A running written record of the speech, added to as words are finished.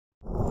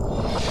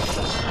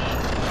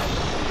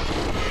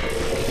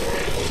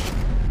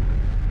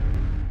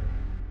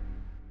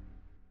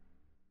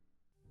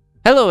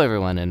Hello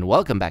everyone, and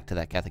welcome back to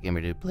That Catholic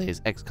Gamer Who Plays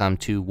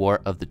XCOM2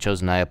 War of the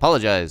Chosen. I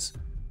apologize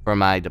for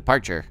my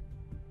departure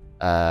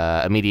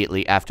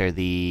immediately after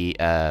the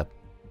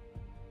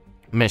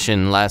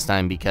mission last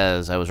time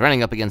because I was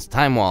running up against a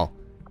time wall.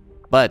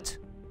 But,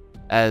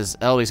 as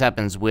always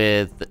happens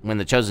with when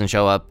the Chosen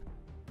show up,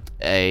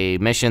 a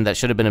mission that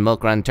should have been a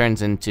milk run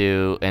turns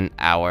into an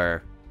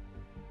hour,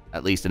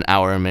 at least an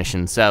hour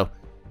mission. So,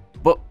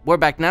 but we're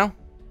back now,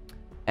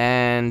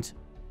 and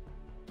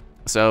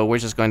so we're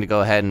just going to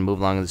go ahead and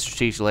move along the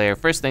strategic layer.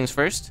 First things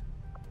first,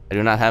 I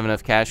do not have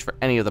enough cash for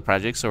any of the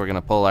projects, so we're going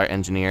to pull our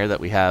engineer that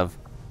we have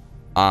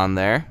on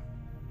there.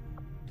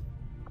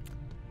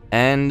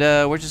 And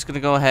we're just going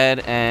to go ahead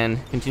and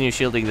continue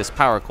shielding this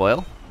power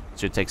coil.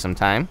 Should take some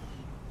time,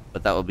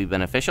 but that will be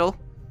beneficial.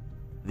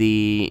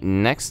 The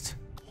next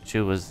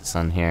issue was this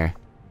on here.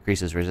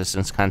 Increases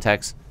resistance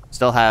contacts.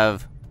 Still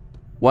have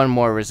one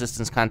more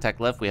resistance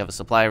contact left. We have a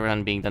supply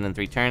run being done in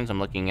 3 turns. I'm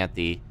looking at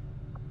the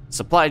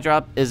supply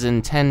drop is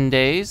in 10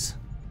 days.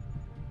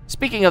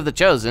 Speaking of the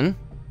Chosen,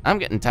 I'm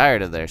getting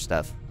tired of their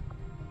stuff.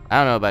 I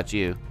don't know about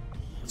you.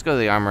 Let's go to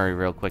the armory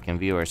real quick and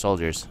view our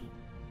soldiers.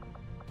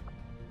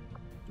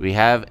 Do we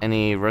have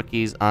any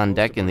rookies on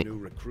deck in the... New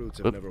recruits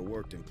have never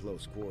worked in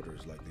close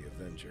quarters like the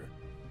Avenger.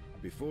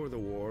 Before the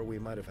war, we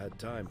might have had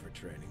time for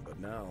training, but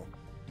now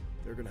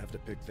they're gonna have to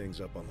pick things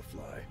up on the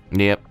fly.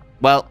 Yep.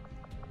 Well,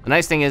 the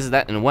nice thing is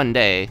that in 1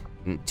 day,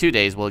 in 2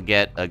 days, we'll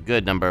get a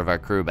good number of our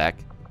crew back.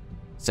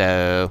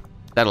 So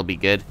that'll be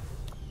good.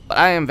 But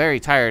I am very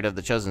tired of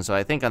the Chosen, so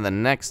I think on the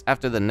next,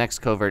 after the next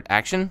covert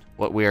action,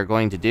 what we are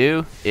going to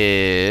do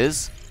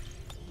is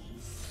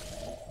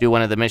do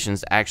one of the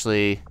missions to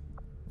actually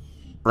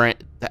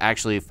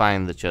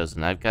find the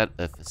Chosen. I've got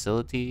a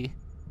facility.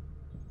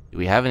 Do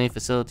we have any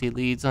facility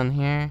leads on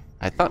here?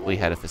 I thought we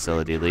had a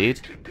facility lead.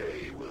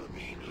 Today will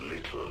mean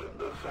little in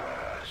the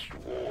vast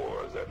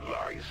war that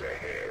lies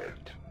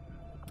ahead.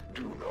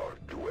 Do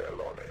not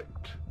dwell on it.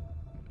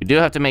 We do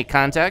have to make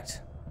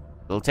contact.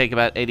 It'll take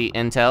about 80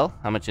 intel.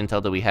 How much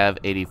intel do we have?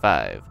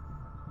 85.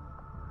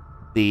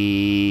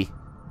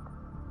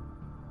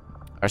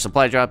 Our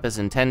supply drop is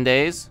in 10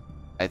 days.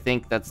 I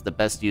think that's the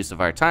best use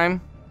of our time.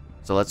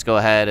 So let's go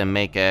ahead and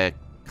make a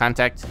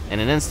contact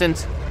in an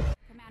instant.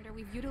 Commander,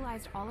 we've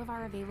utilized all of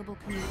our available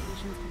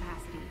communications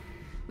capacity.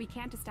 We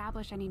can't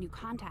establish any new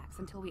contacts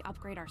until we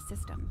upgrade our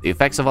system. The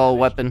effects of all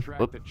weapon...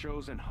 The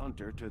Chosen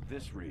hunter to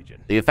this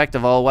region. The effect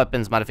of all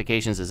weapons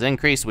modifications is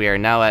increased. We are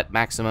now at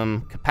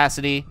maximum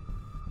capacity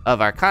of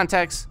our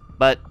contacts,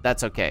 but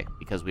that's okay,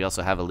 because we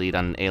also have a lead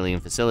on an alien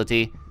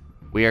facility.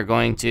 We are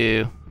going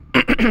to...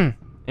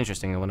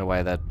 Interesting, I wonder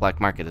why that black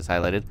market is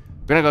highlighted.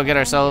 We're gonna go get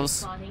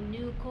ourselves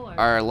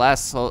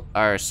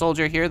our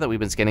soldier here that we've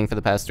been scanning for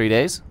the past 3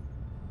 days.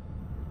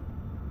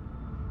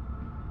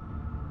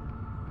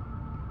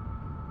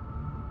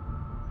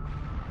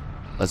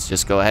 Let's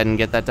just go ahead and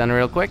get that done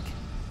real quick.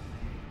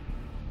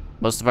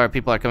 Most of our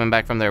people are coming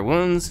back from their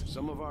wounds.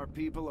 Some of our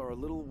people are a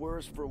little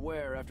worse for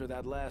wear after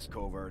that last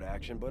covert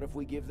action, but if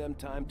we give them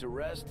time to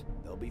rest,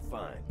 they'll be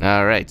fine.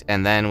 All right,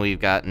 and then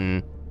we've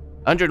gotten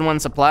 101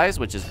 supplies,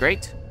 which is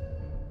great.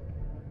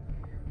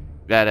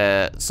 We got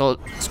a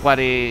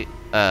squaddy.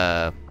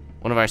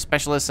 One of our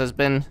specialists has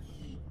been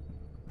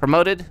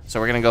promoted, so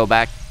we're gonna go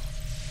back.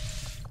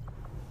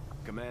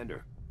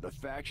 Commander, the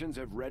factions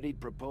have readied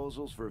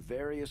proposals for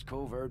various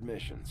covert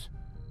missions.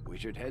 We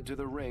should head to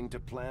the ring to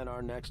plan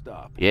our next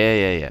op.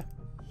 Yeah.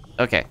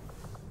 Okay.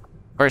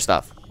 First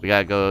off, we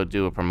gotta go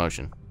do a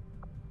promotion.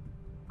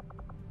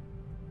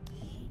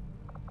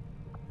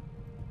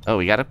 Oh,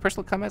 we got a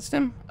personal combat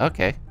stim?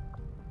 Okay.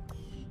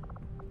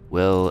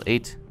 Will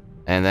 8.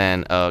 And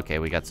then, oh, okay,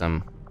 we got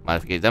some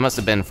modifications. That must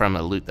have been from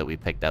a loot that we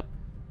picked up.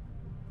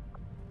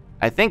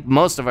 I think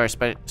most of our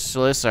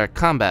specialists are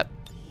combat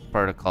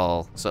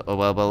protocol. So,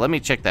 well, let me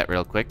check that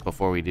real quick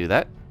before we do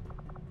that.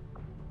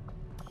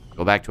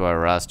 Go back to our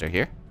roster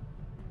here.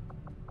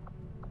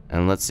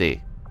 And let's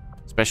see.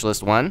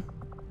 Specialist 1.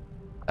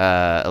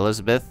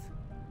 Elizabeth.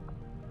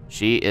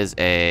 She is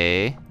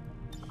a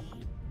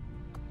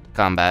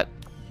combat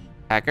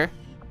hacker.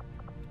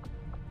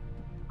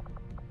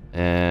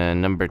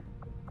 And number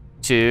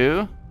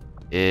 2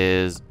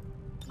 is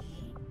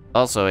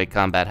also a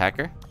combat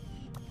hacker.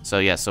 So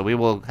yeah, so we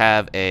will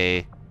have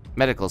a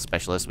medical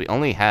specialist. We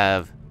only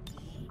have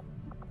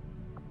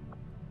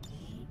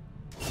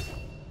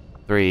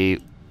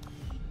 3.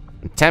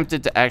 I'm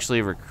tempted to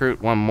actually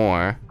recruit one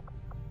more.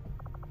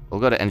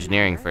 We'll go to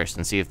engineering first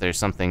and see if there's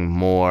something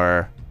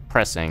more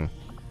pressing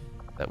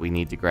that we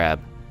need to grab.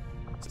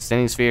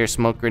 Sustaining sphere,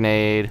 smoke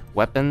grenade,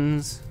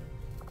 weapons,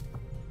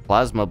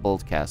 plasma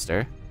bolt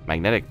caster,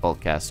 magnetic bolt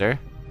caster.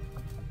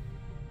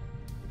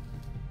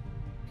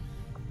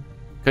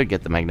 Could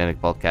get the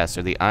magnetic bolt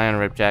caster, the ion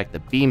ripjack, the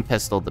beam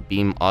pistol, the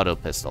beam auto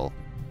pistol.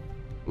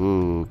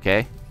 Ooh,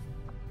 okay.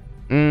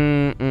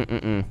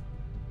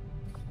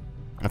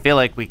 I feel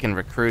like we can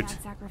recruit.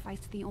 Dad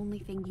sacrificed the only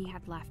thing he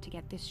had left to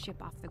get this ship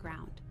off the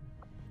ground,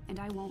 and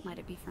I won't let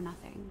it be for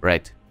nothing.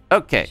 Right.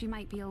 Okay. She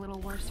might be a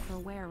little worse for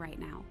wear right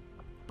now,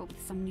 but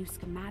with some new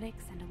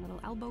schematics and a little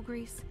elbow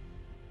grease,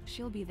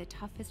 She'll be the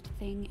toughest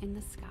thing in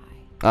the sky.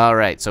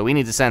 Alright, so we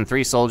need to send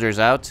 3 soldiers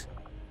out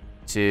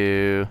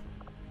to...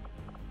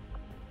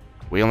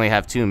 We only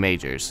have 2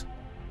 majors.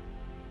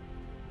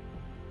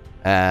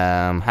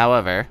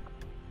 However,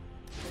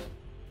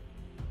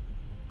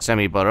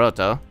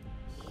 Semiboroto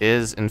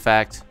is, in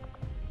fact,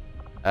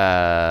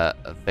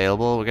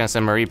 available. We're going to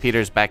send Marie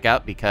Peters back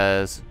out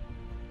because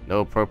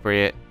no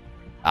appropriate...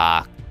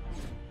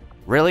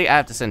 Really? I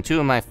have to send 2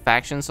 of my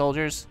faction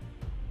soldiers?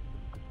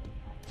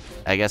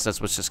 I guess that's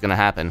what's just going to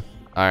happen.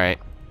 Alright.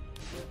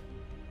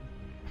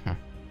 So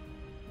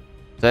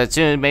that's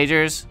 2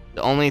 majors.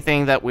 The only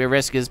thing that we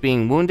risk is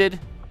being wounded.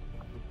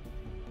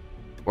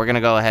 We're going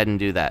to go ahead and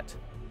do that.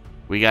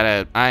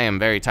 I am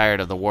very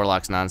tired of the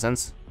Warlock's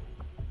nonsense.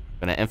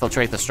 Gonna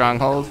infiltrate the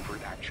stronghold.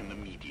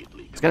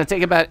 It's gonna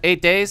take about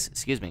 8 days.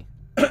 Excuse me.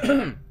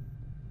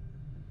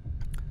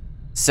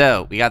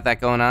 So, we got that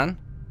going on.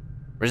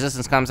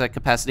 Resistance comms at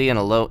capacity and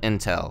a low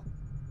intel.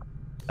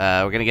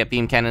 We're gonna get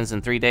beam cannons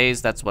in 3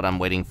 days. That's what I'm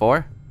waiting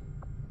for.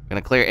 We're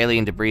gonna clear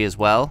alien debris as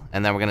well.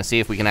 And then we're gonna see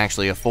if we can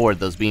actually afford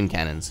those beam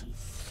cannons.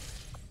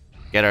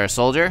 Get our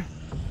soldier.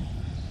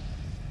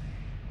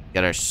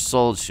 Get our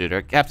soul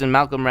shooter. Captain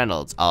Malcolm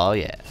Reynolds. Oh,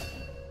 yeah.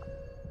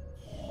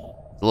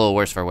 It's a little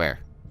worse for wear.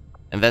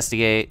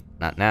 Investigate.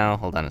 Not now.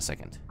 Hold on a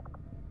second.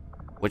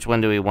 Which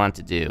one do we want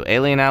to do?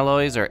 Alien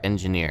alloys or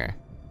engineer?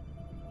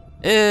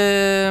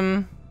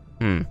 I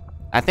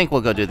think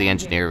we'll go do the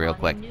engineer real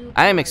quick.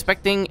 I am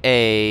expecting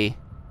a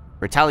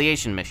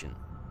retaliation mission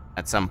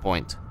at some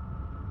point.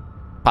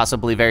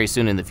 Possibly very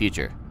soon in the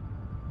future.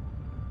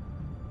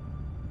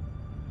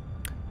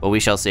 But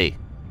we shall see.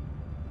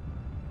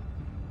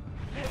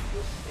 Let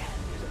this stand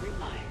as a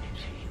reminder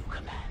to you,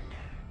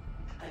 Commander.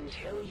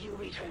 Until you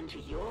return to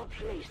your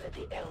place at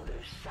the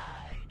Elder's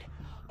side,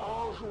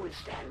 all who would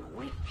stand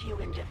with you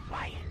in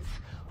defiance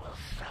will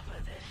suffer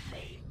the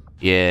same.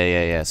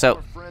 Yeah. So,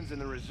 Our friends in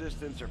the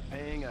Resistance are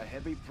paying a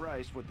heavy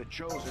price with the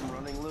Chosen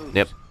running loose.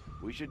 Yep.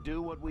 We should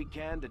do what we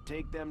can to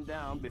take them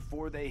down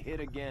before they hit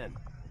again.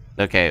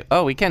 okay.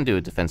 Oh, we can do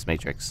a defense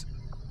matrix.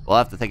 We'll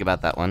have to think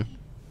about that one.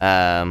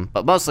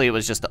 But mostly it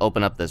was just to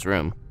open up this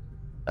room.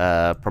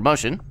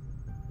 Promotion.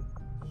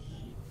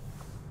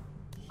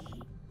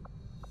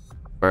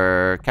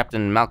 For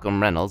Captain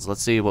Malcolm Reynolds.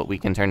 Let's see what we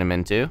can turn him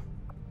into.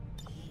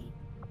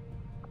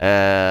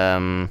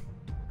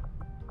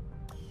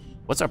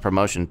 What's our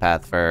promotion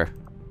path for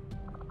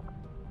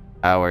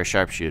our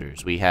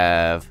sharpshooters? We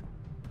have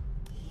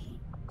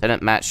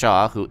Lieutenant Matt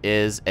Shaw, who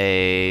is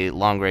a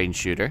long-range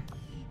shooter.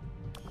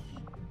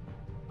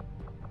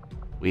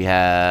 We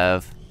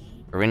have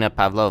Irina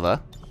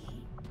Pavlova,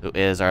 who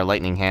is our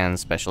lightning hand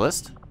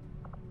specialist.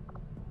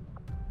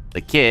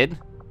 The kid,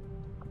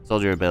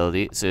 soldier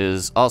ability,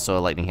 is also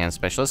a lightning hand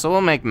specialist, so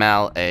we'll make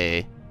Mal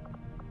a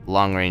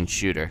long-range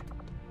shooter.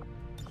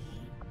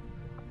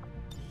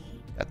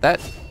 Got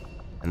that.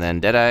 And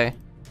then Deadeye,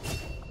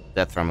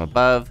 Death from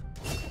Above,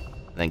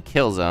 and then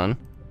Killzone.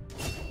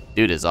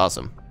 Dude is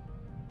awesome.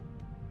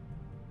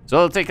 So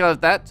we'll take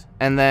out that,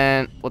 and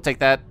then we'll take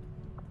that.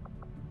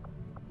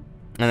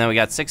 And then we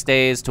got 6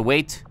 days to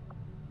wait.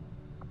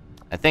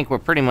 I think we're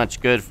pretty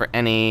much good for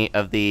any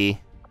of the...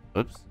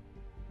 Oops.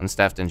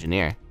 Unstaffed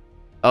engineer.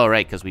 Oh,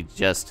 right, because we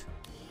just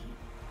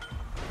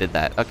did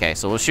that. Okay,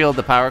 so we'll shield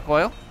the power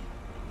coil.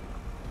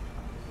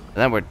 And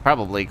then we're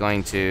probably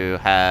going to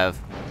have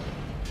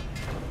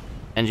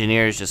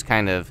engineers just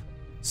kind of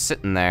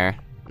sitting there,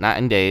 not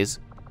in days.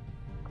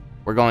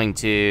 We're going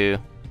to...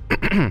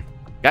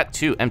 Got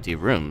 2 empty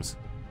rooms,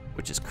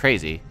 which is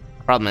crazy.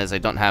 Problem is I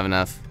don't have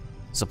enough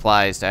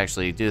supplies to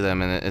actually do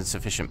them and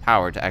insufficient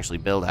power to actually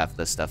build half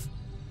this stuff.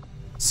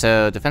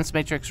 So, defense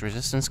matrix,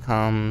 resistance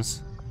comms.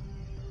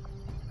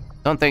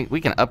 Don't think we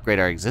can upgrade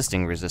our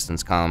existing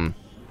resistance comm.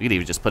 We could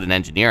even just put an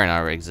engineer in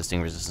our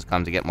existing resistance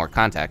comm to get more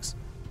contacts.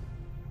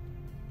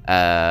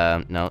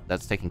 No,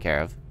 that's taken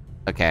care of.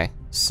 Okay,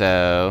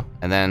 so,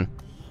 and then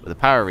with a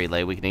power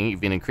relay, we can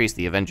even increase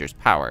the Avengers'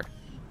 power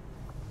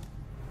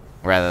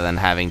rather than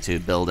having to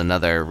build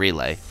another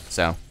relay.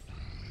 So,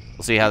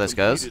 we'll see how this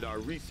goes.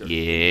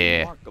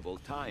 Yeah.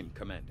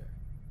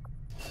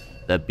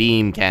 The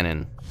beam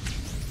cannon.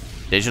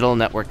 Digital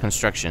network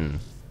construction.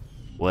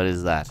 What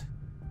is that?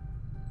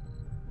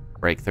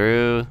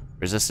 Breakthrough.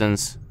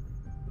 Resistance.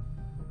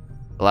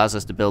 Allows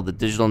us to build the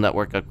digital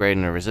network upgrade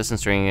and a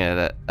resistance ring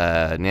at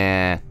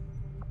nah.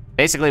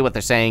 Basically what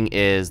they're saying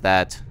is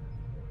that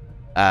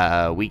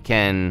we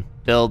can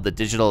build the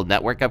digital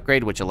network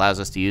upgrade, which allows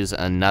us to use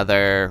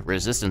another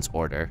resistance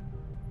order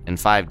in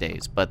 5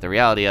 days. But the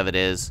reality of it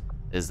is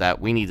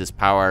that we need this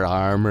powered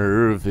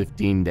armor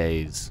 15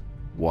 days.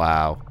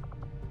 Wow.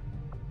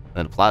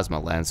 Then a plasma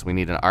lens. We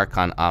need an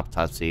Archon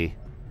autopsy.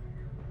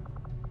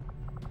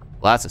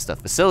 Lots of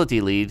stuff.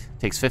 Facility lead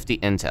takes 50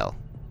 intel.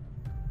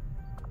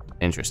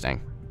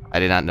 Interesting. I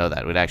did not know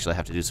that. We'd actually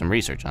have to do some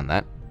research on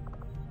that.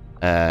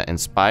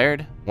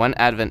 Inspired. 1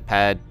 advent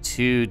pad,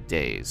 2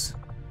 days.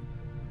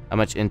 How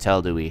much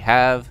intel do we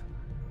have?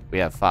 We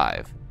have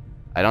 5.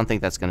 I don't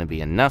think that's going to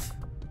be enough.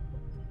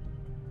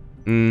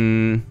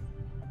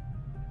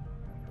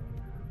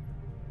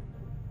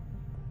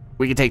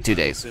 We can take 2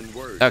 days.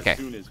 Okay.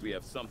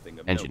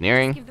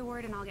 Engineering. Give the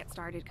word and I'll get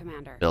started,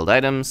 Commander. Build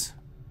items.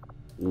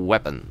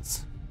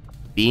 Weapons.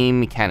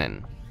 Beam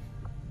cannon.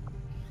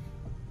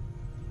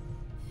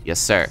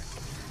 Yes, sir.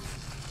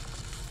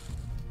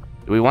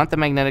 Do we want the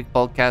magnetic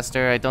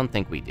bulkcaster? I don't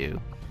think we do.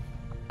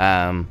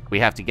 We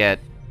have to get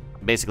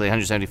basically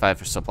 175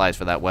 for supplies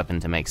for that weapon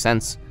to make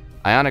sense.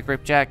 Ionic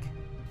ripjack.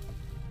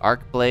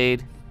 Arc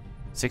blade.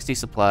 60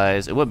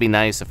 supplies. It would be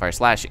nice if our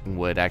slashing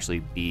would actually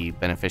be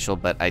beneficial,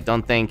 but I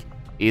don't think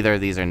either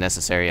of these are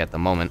necessary at the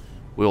moment.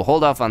 We will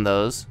hold off on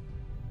those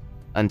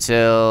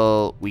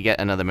until we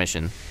get another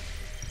mission.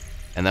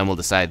 And then we'll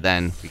decide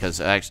then, because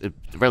actually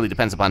it really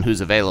depends upon who's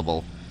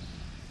available.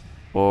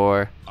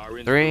 4,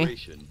 3.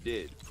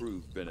 Did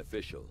prove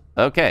beneficial.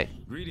 Okay.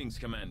 Greetings,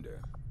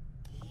 Commander.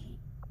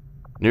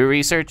 New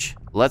research.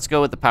 Let's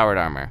go with the powered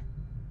armor.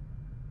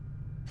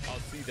 I'll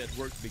see that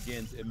work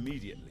begins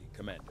immediately,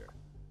 Commander.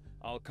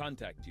 I'll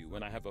contact you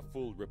when I have a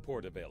full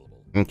report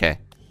available. Okay.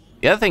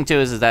 The other thing, too,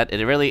 is that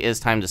it really is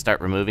time to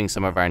start removing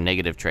some of our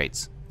negative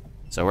traits.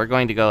 So we're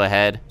going to go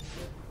ahead.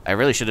 I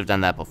really should have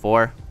done that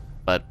before,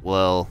 but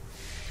we'll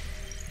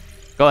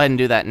go ahead and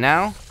do that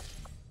now.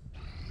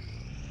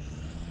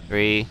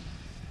 3,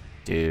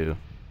 2,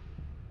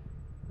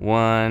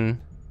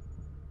 1.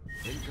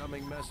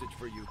 Incoming message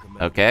for you,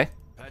 Commander. Okay.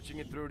 Patching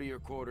it through to your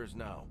quarters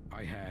now.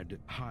 I had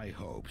high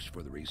hopes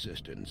for the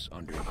Resistance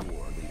under your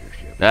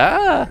leadership.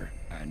 Ah!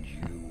 And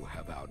you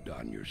have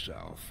outdone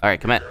yourself.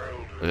 Alright, come on.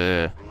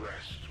 Blessed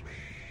me.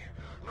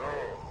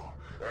 No,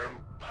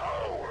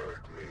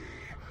 empowered me.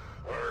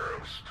 I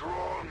am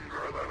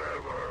stronger than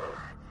ever.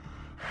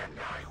 And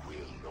I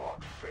will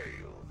not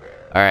fail them.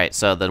 Alright,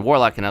 so the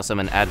Warlock can now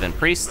summon Advent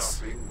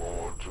Priests. Nothing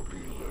more to be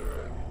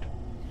learned.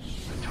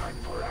 The time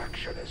for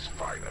action is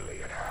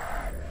finally at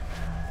hand.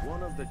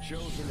 One of the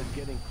Chosen is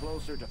getting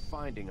closer to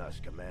finding us,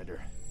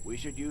 Commander. We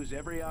should use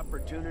every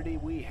opportunity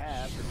we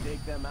have to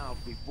take them out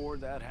before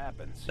that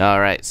happens.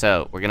 Alright,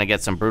 so we're gonna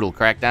get some brutal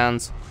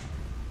crackdowns.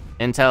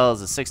 Intel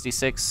is a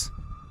 66.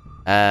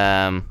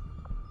 Evidence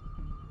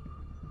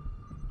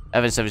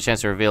of a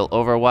chance to reveal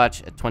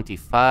Overwatch at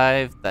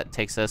 25. That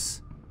takes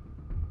us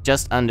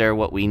just under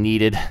what we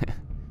needed.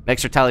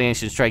 Next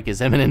retaliation strike is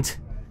imminent.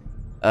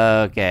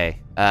 Okay.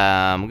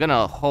 I'm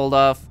gonna hold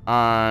off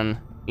on...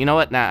 You know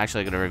what? Nah,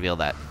 actually I'm gonna reveal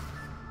that.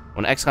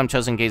 When XCOM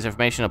Chosen gains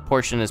information, a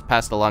portion is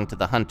passed along to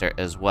the Hunter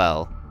as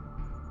well.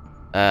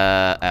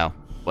 Oh,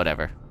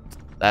 whatever.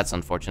 That's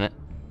unfortunate.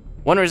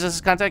 One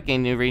resistance contact,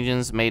 gain new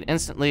regions made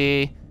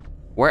instantly.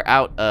 We're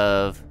out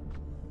of...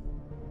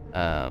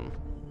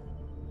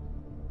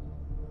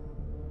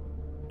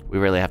 We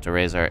really have to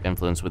raise our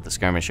influence with the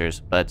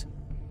skirmishers, but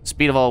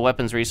speed of all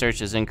weapons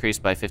research is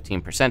increased by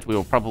 15%. We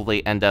will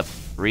probably end up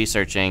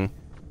researching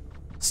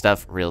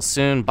stuff real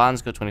soon.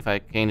 Bonds go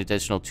 25, gain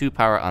additional 2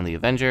 power on the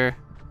Avenger.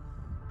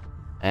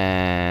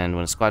 And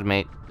when a squad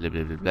mate, blah,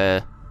 blah, blah,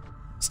 blah.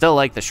 Still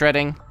like the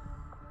shredding.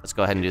 Let's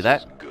go ahead and do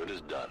that. As good as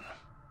done.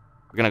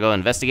 We're gonna go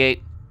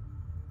investigate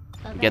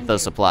and get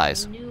those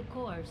supplies. New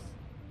course.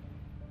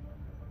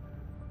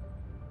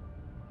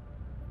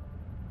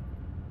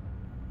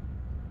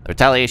 The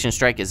retaliation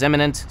strike is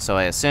imminent, so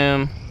I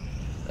assume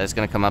that it's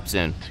gonna come up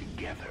soon.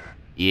 Together.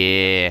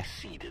 Yeah.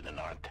 Succeeded in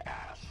our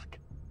task.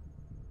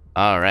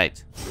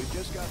 Alright. We've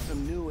just got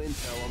some new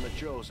intel on the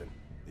Chosen.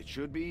 It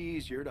should be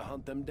easier to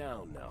hunt them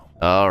down now.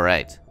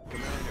 Alright.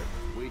 Commander,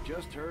 we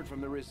just heard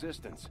from the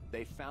Resistance.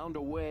 They found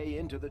a way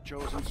into the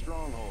Chosen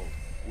stronghold.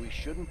 We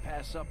shouldn't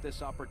pass up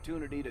this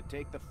opportunity to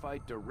take the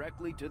fight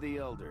directly to the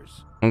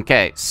Elders.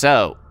 Okay,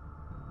 so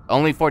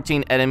only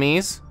 14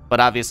 enemies, but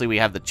obviously we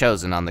have the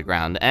Chosen on the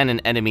ground and an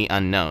enemy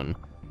unknown.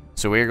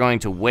 So we're going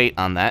to wait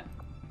on that.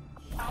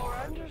 Our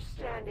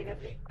understanding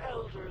of the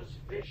Elders'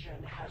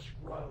 vision has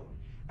grown,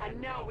 and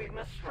now we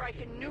must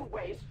strike in new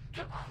ways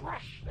to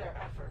crush their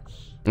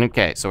efforts.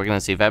 Okay, so we're going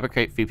to see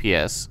Fabricate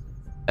VPS,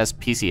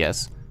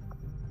 SPCS,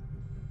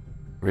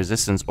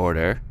 Resistance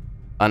Order.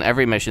 On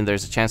every mission,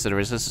 there's a chance that a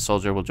Resistance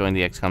soldier will join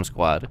the XCOM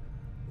squad.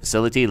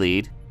 Facility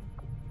lead.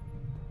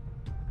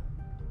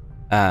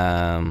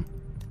 Hunt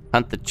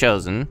the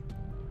Chosen.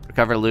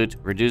 Recover loot,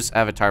 reduce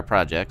avatar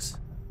projects.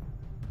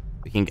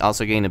 We can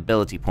also gain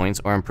ability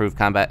points or improve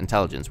combat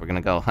intelligence. We're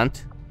gonna go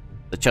hunt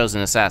the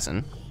Chosen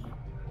Assassin.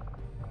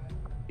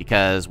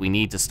 Because we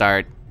need to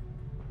start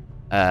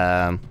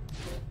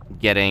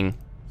getting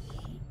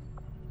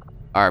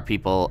our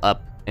people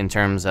up in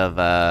terms of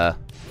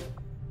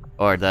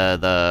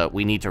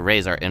we need to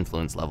raise our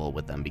influence level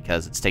with them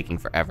because it's taking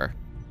forever.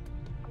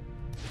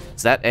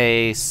 Is that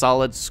a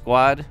solid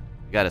squad?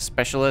 We got a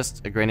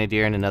specialist, a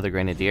grenadier, and another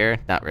grenadier?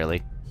 Not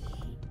really.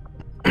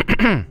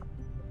 Who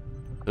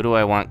do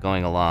I want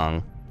going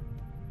along?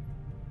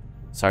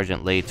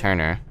 Sergeant Leigh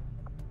Turner.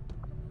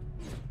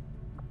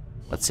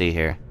 Let's see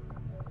here.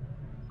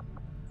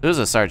 Who's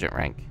a sergeant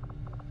rank?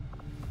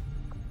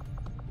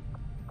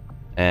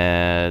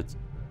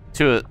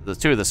 Two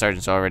of the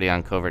sergeants are already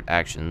on covert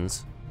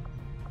actions.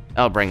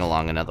 I'll bring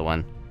along another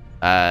one.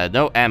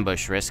 No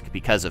ambush risk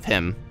because of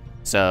him,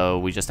 so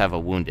we just have a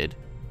wounded.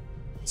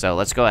 So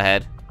let's go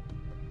ahead.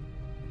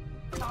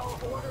 Our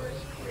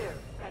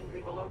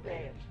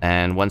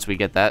And once we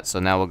get that, so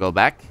now we'll go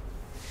back.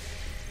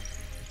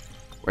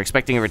 We're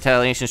expecting a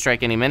retaliation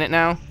strike any minute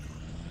now.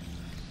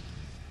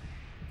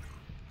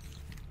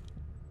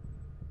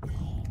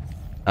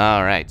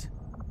 Alright.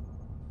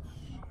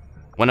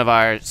 One of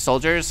our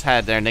soldiers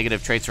had their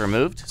negative traits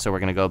removed, so we're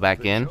gonna go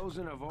back in. The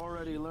Chosen have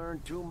already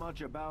learned too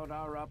much about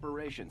our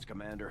operations,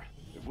 Commander.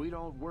 If we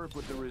don't work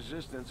with the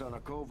Resistance on a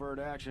covert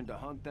action to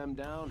hunt them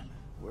down,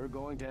 we're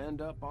going to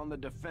end up on the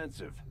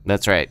defensive.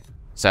 That's right.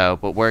 So,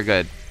 but we're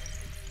good.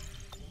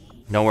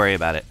 Don't worry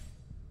about it.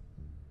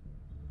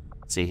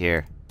 Let's see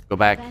here. Go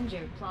back.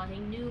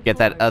 Get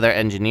that other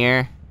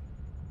engineer.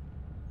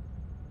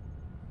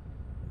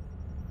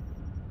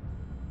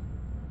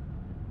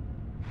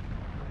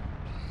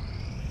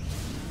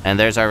 And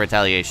there's our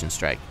retaliation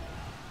strike.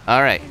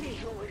 All right. Any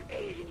who would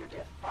aid in your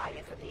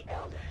defiance of the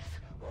Elders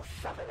will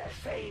suffer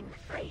the same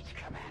fate,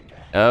 Commander.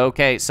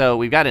 Okay, so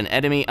we've got an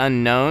enemy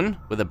unknown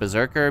with a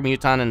Berserker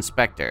Muton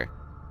Inspector.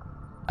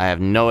 I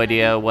have no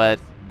idea what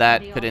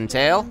that could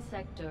entail.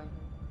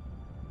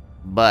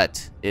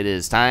 But it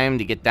is time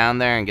to get down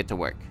there and get to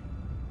work.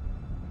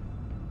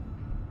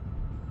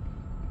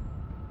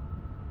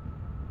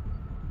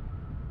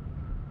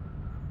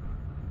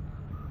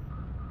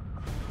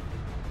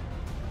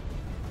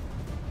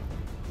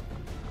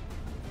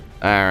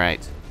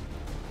 Alright.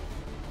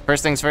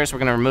 First things first, we're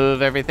gonna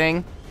remove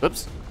everything.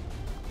 Whoops.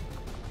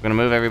 We're gonna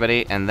move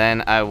everybody, and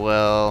then I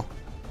will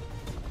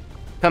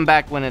come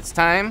back when it's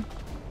time.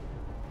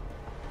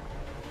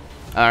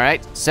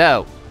 Alright,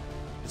 so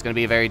it's gonna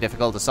be a very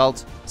difficult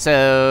assault.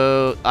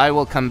 So I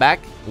will come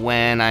back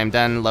when I'm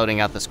done loading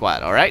out the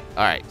squad, alright?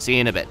 Alright, see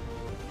you in a bit.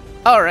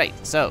 Alright,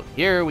 so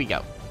here we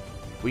go.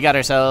 We got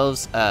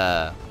ourselves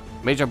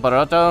Major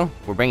Baroto.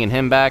 We're bringing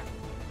him back.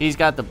 He's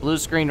got the blue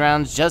screen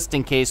rounds just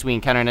in case we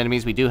encounter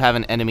enemies. We do have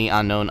an enemy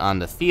unknown on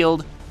the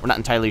field. We're not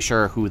entirely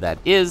sure who that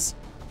is.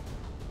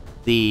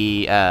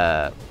 The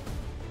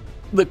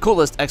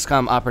coolest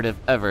XCOM operative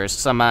ever,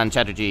 Saman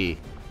Chatterjee,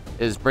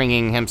 is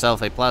bringing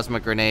himself a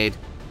plasma grenade.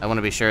 I want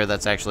to be sure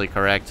that's actually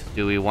correct.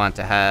 Do we want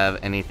to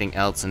have anything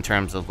else in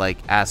terms of like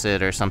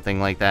acid or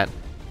something like that?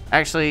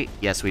 Actually,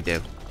 yes we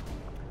do.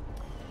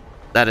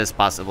 That is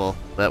possible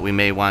that we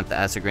may want the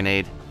acid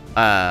grenade.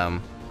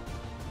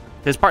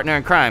 His partner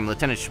in crime,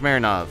 Lieutenant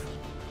Smirnov,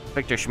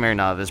 Victor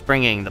Smirnov, is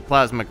bringing the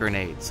plasma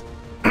grenades.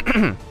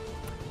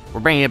 We're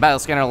bringing a battle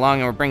scanner along,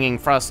 and we're bringing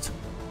frost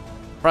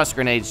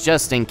grenades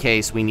just in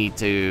case we need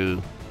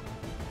to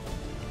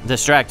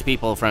distract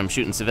people from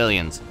shooting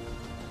civilians.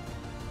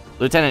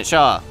 Lieutenant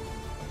Shaw,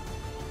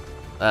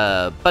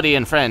 buddy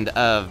and friend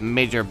of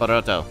Major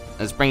Baroto,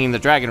 is bringing the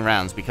dragon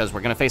rounds because we're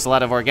going to face a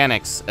lot of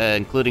organics,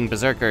 including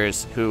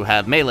berserkers who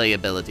have melee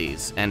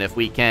abilities, and if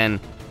we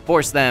can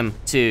force them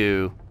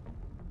to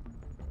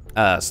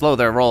slow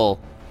their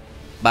roll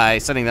by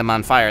setting them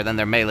on fire, then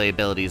their melee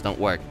abilities don't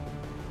work.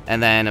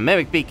 And then a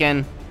mimic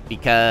beacon,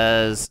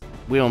 because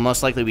we will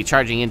most likely be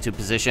charging into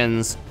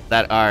positions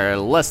that are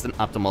less than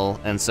optimal,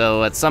 and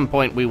so at some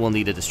point we will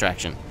need a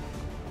distraction.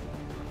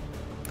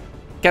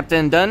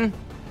 Captain Dunn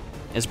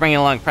is bringing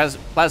along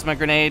plasma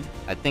grenade.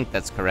 I think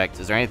that's correct.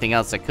 Is there anything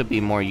else that could be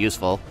more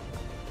useful?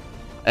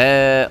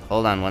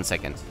 Hold on one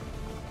second.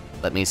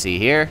 Let me see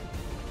here.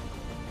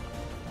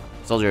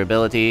 Soldier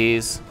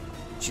abilities.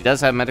 She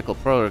does have medical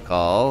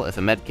protocol. If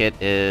a med kit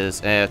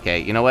is okay,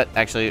 you know what?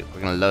 Actually,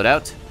 we're gonna load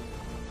out.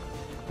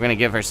 We're gonna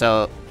give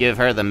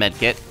her the med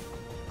kit,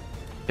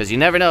 because you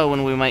never know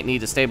when we might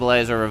need to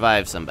stabilize or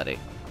revive somebody.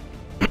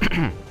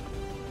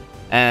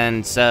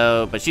 And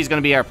so, but she's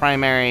gonna be our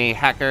primary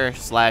hacker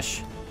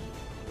slash.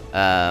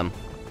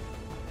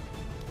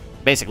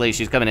 Basically,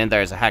 she's coming in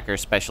there as a hacker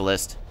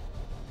specialist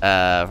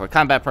for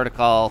combat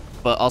protocol,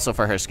 but also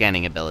for her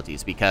scanning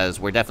abilities, because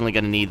we're definitely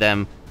gonna need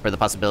them for the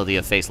possibility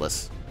of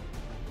faceless.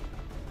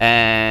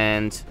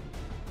 And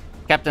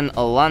Captain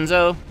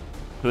Alonzo,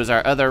 who is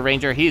our other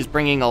ranger, he's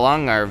bringing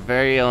along our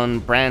very own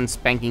brand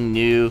spanking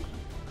new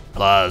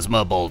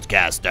Plasma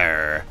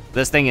Boltcaster.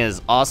 This thing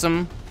is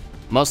awesome,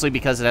 mostly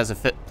because it has a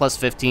plus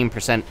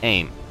 15%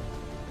 aim.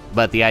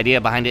 But the idea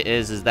behind it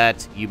is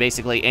that you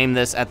basically aim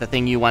this at the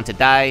thing you want to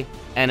die,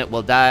 and it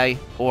will die,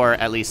 or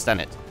at least stun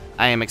it.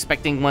 I am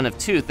expecting one of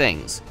two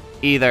things.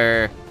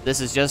 Either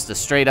this is just a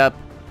straight up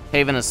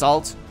Haven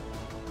Assault,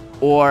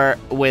 or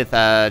with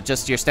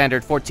just your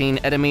standard 14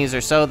 enemies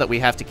or so that we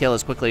have to kill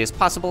as quickly as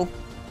possible.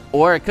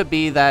 Or it could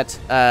be that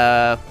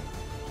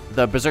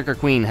the Berserker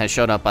Queen has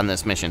showed up on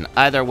this mission.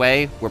 Either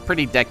way, we're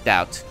pretty decked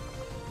out.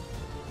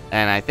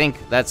 And I think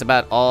that's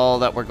about all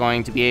that we're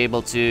going to be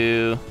able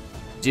to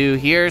do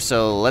here,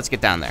 so let's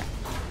get down there.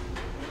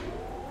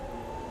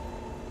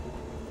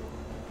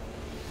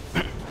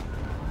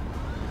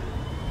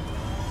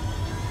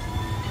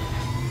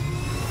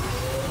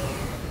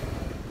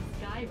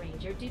 Sky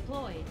Ranger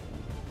deployed.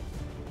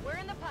 We're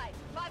in the pipe.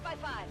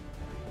 5x5.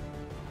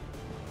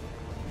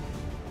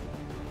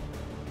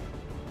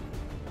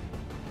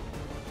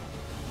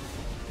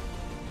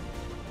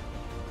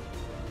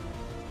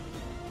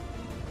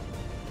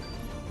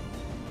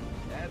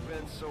 Advent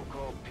Government's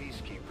so-called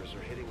peacekeepers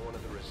are hitting one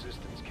of the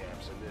resistance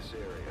camps in this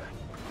area.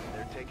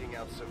 They're taking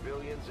out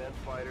civilians and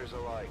fighters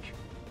alike.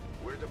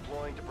 We're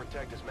deploying to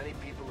protect as many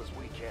people as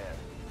we can.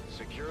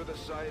 Secure the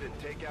site and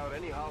take out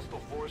any hostile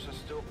forces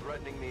still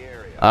threatening the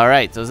area.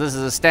 Alright, so this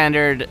is a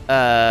standard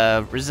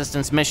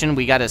resistance mission.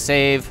 We gotta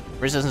save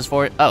resistance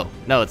force. Oh,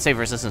 no, it's save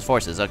resistance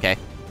forces. Okay.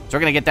 So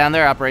we're gonna get down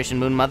there, Operation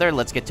Moon Mother.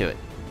 Let's get to it.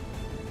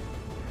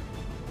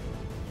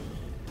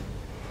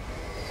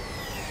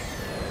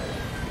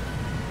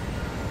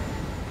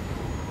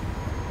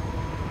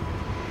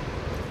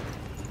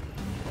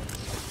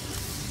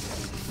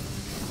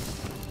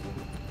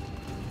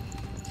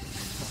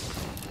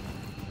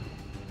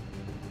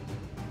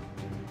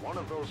 One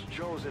of those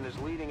chosen is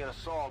leading an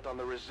assault on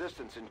the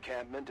resistance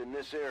encampment in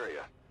this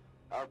area.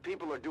 Our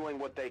people are doing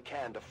what they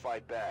can to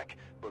fight back,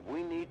 but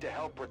we need to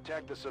help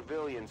protect the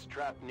civilians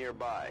trapped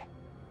nearby.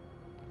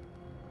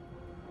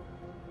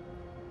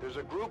 There's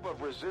a group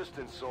of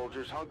resistance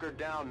soldiers hunkered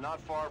down not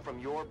far from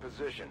your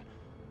position.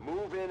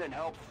 Move in and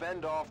help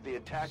fend off the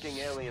attacking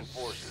alien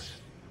forces.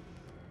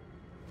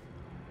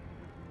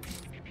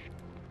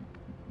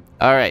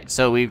 Alright,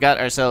 so we've got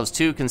ourselves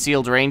 2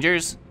 concealed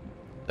rangers.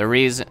 The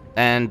reason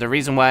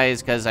why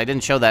is because I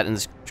didn't show that in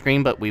the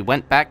screen, but we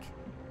went back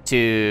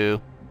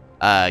to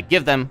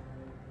give them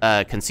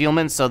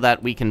concealment so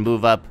that we can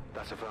move up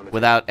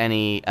without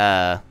any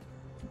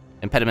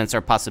impediments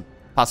or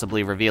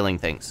possibly revealing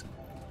things.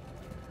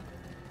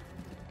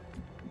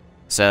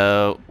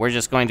 So we're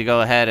just going to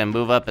go ahead and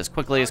move up as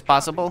quickly as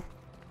possible,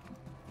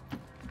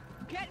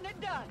 Getting it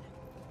done.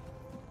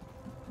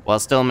 while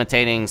still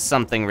maintaining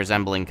something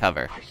resembling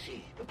cover. I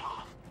see the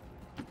path.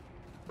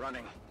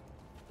 Running.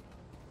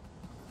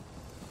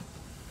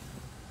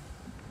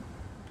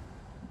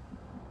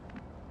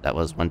 That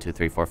was 1, 2,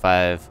 3, 4,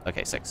 5.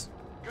 Okay, 6.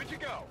 Good to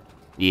go.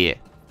 Yeah.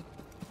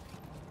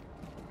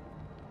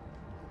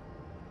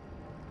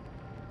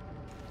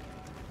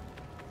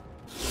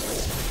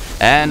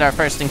 And our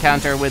first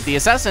encounter with the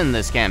assassin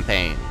this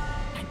campaign.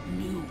 A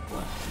new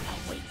world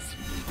awaits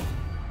me.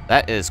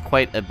 That is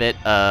quite a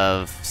bit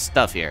of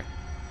stuff here.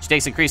 She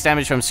takes increased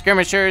damage from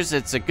skirmishers.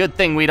 It's a good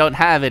thing we don't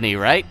have any,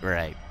 right?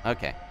 Right.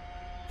 Okay.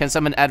 Can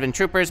summon advent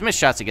troopers. Miss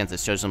shots against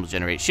this chosen will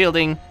generate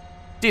shielding.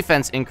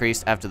 Defense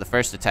increased after the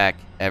first attack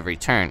every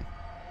turn.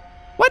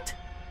 What?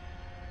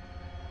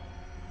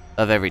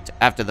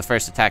 After the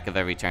first attack of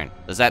every turn.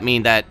 Does that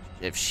mean that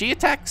if she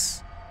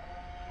attacks?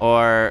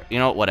 Or, you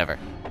know, whatever.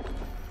 But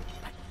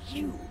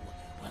you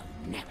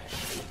will never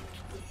see.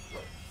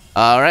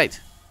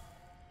 Alright.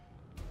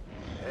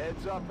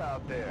 Heads up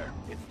out there.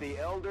 It's the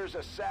Elder's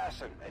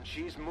assassin, and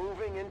she's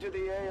moving into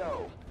the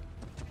AO.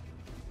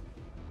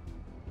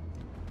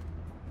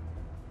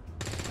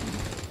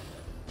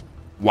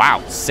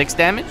 Wow, 6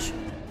 damage?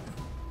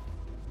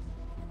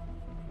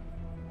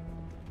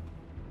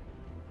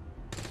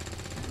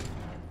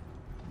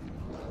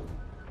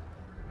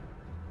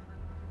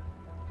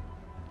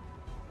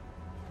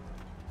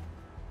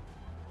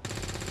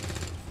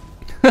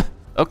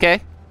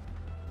 Okay.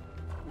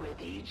 With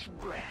each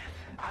breath,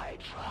 I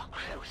draw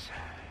closer.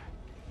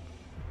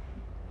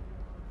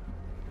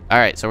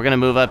 Alright, so we're gonna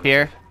move up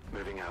here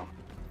Moving out.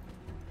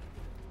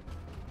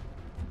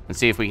 and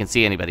see if we can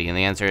see anybody, and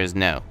the answer is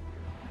no.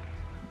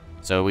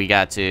 So we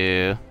got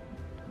to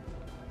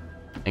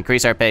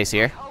increase our pace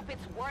here. Hope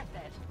it's worth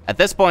it. At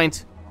this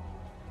point,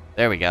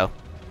 there we go.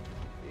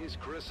 These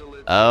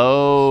chrysalids.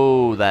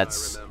 Oh, I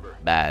that's remember.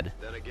 bad.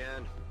 Then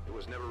again, it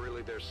was never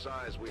really their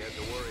size we had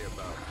to worry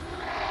about.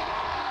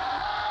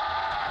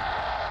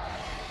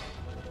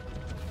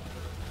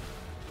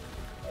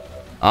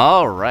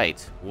 All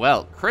right.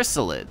 Well,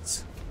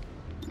 chrysalids.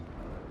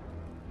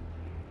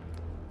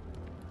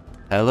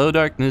 Hello,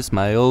 darkness,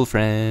 my old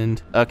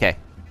friend. Okay.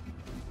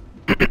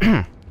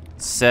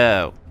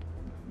 So,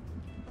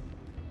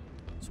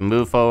 let's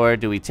move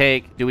forward. Do we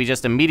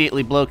just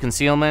immediately blow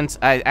concealment?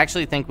 I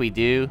actually think we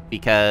do,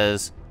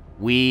 because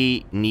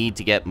we need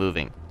to get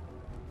moving.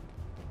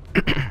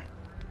 I'm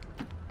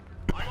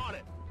on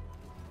it.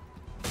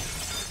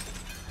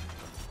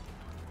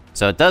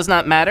 So it does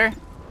not matter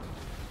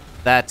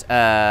that,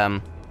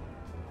 I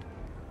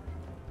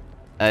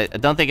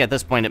don't think at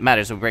this point it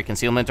matters if we break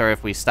concealment or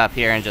if we stop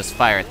here and just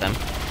fire at them.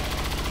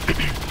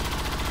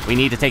 We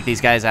need to take these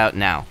guys out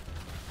now.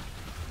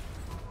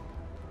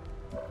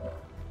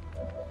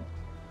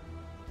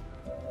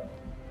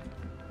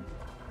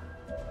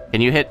 Can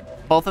you hit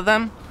both of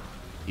them?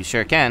 You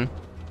sure can.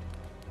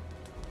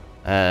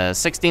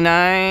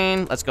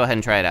 69. Let's go ahead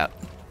and try it out.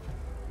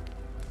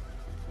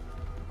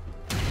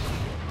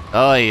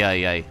 Oh,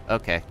 yeah.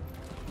 Okay.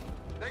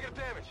 Negative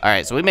damage.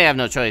 Alright, so we may have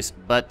no choice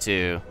but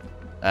to,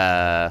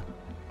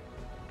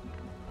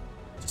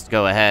 just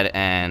go ahead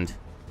and...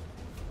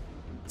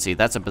 See,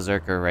 that's a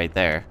berserker right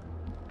there.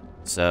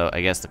 So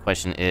I guess the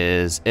question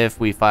is, if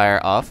we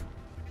fire off,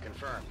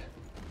 Confirmed.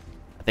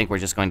 I think we're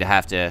just going to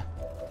have to...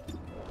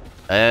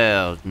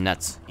 Oh,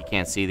 nuts. You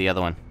can't see the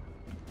other one.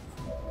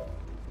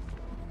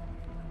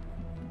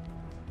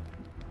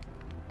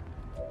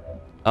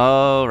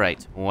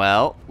 Alright,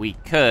 well, we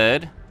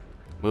could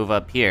move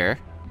up here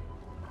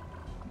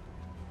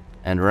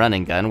and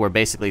running gun. We're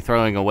basically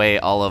throwing away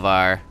all of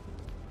our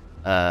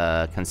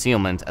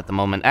concealment at the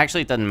moment.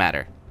 Actually, it doesn't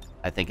matter,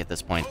 I think, at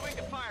this point. Moving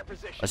to fire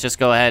position. Let's just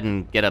go ahead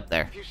and get up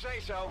there. If you say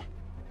so.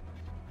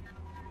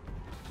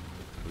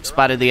 We've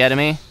spotted the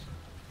enemy.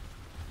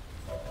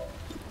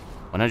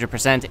 100%,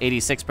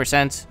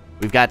 86%.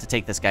 We've got to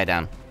take this guy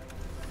down.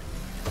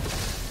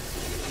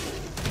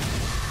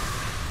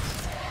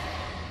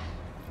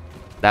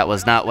 That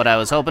was not what I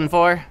was hoping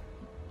for.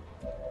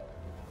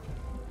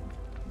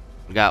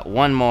 We got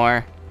one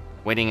more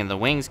waiting in the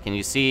wings. Can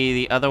you see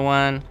the other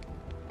one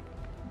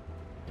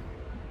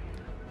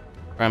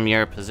from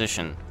your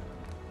position?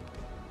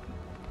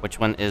 Which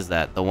one is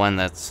that? The one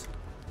that's...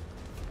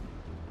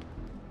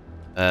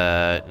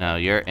 no,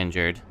 you're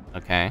injured.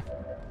 Okay.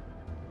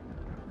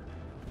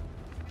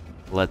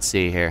 Let's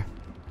see here.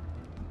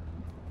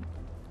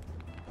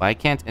 Why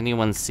can't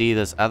anyone see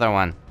this other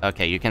one?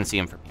 Okay, you can see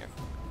him from here.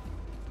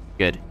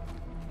 Good.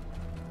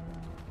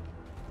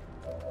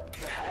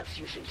 Perhaps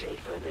you should take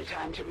further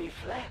time to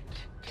reflect,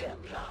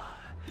 Templar,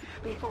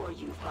 before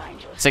you find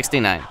yourself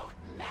 69.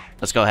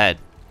 outmatched. Let's go ahead.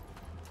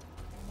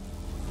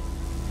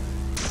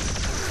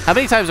 How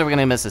many times are we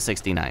gonna miss a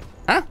 69?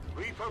 Huh?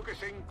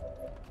 Refocusing.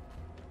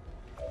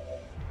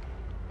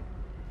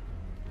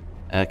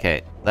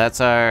 Okay,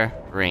 that's our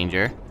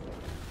ranger.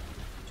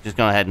 Just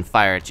go ahead and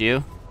fire at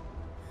you.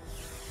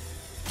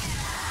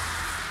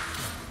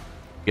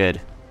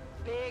 Good.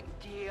 Big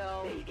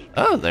deal.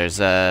 Oh, there's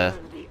a...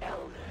 The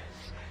elders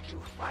to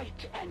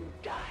fight and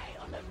die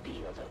on the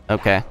field of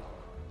Okay.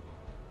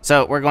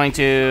 So, we're going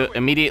to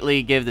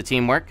immediately give the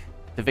teamwork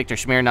to Victor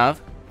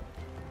Smirnov.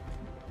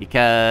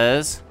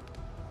 Because...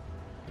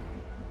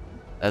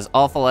 as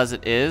awful as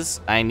it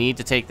is, I need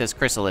to take this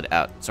chrysalid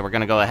out. So we're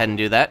gonna go ahead and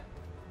do that.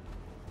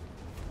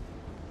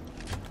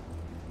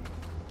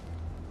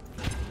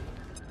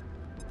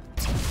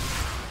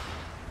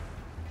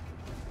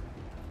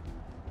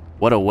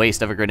 What a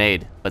waste of a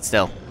grenade, but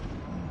still.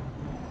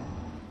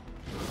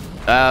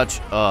 Ouch.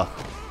 Oh.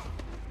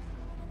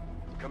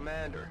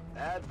 Commander,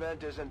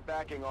 Advent isn't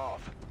backing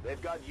off.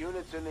 They've got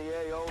units in the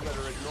AO that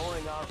are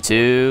ignoring our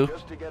Two.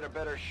 just to get a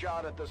better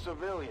shot at the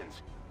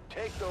civilians.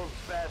 Take those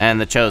bastards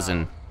And the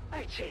Chosen.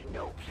 I take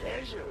no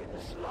pleasure in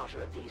the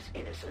slaughter of these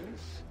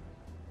innocents.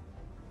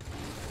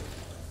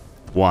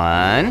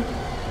 One.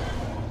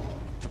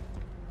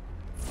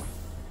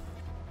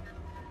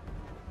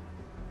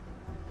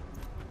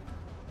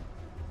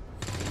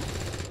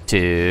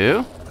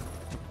 Two.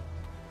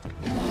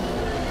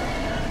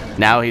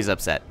 Now he's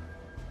upset.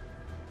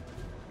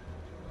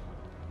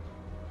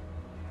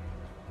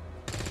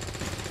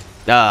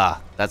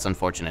 Ah, that's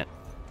unfortunate.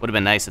 Would have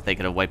been nice if they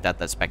could have wiped out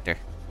that Spectre.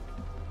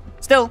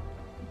 Still,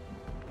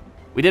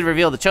 we did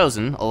reveal the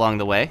Chosen along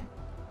the way.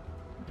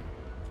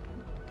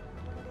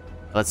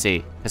 Let's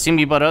see.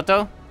 Kasimi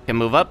Boroto can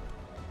move up.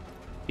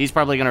 He's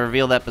probably going to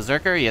reveal that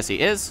Berserker. Yes,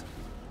 he is.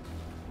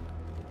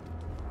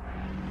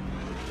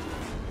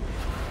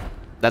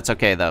 That's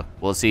okay, though.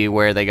 We'll see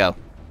where they go.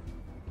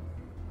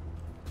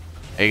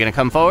 Are you going to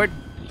come forward?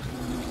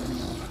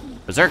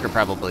 Berserker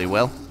probably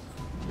will.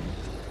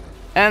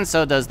 And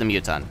so does the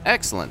Muton.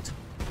 Excellent.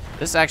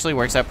 This actually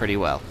works out pretty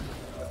well.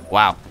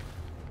 Wow.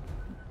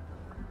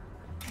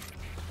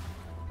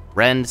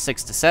 Rend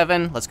 6 to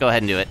 7. Let's go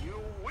ahead and do it.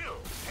 You will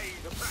pay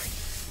the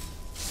price.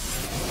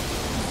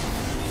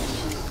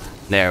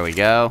 There we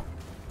go.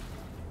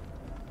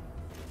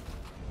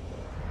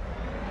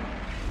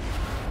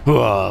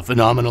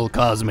 Phenomenal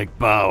cosmic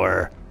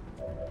power.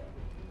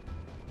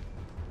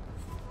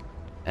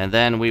 And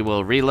then we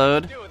will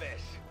reload Do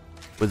this.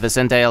 with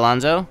Vicente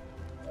Alonso.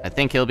 I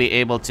think he'll be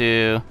able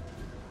to...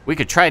 We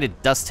could try to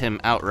dust him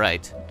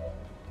outright,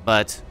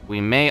 but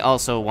we may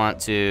also want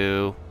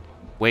to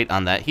wait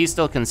on that. He's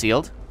still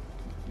concealed.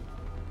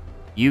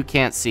 You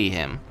can't see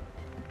him.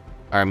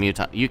 Our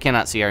Muton. You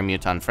cannot see our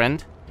Muton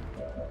friend.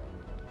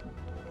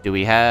 Do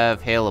we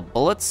have Hail of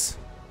Bullets?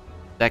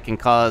 That can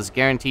cause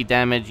guaranteed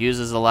damage,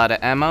 uses a lot of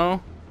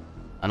ammo.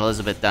 On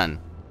Elizabeth Dunn.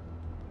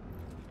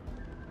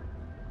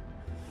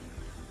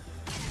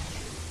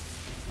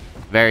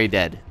 Very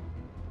dead.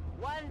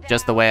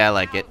 Just the way I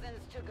like it.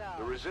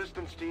 The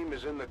resistance team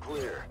is in the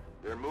clear.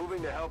 They're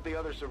moving to help the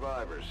other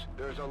survivors.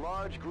 There's a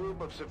large group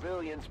of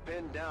civilians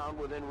pinned down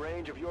within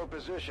range of your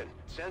position.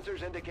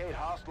 Sensors indicate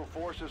hostile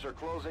forces are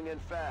closing in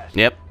fast.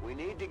 Yep. We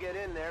need to get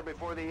in there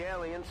before the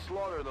aliens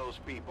slaughter those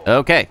people.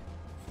 Okay.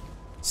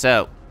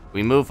 So,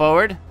 we move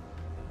forward.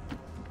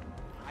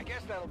 I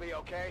guess that'll be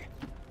okay.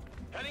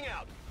 Heading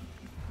out.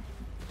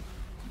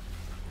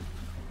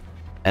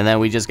 And then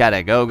we just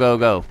gotta go, go,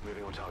 go.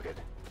 Moving on target.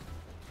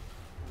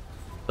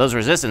 Those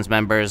resistance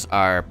members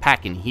are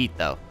packing heat,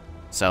 though.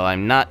 So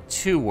I'm not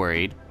too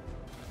worried.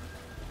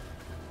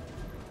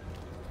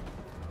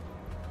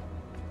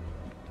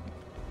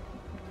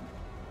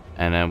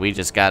 And then we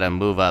just gotta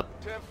move up.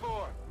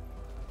 10-4.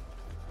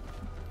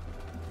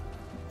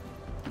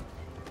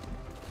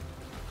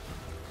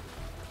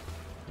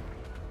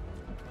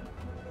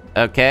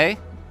 Okay.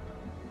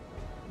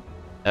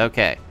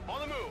 Okay. On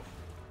the move.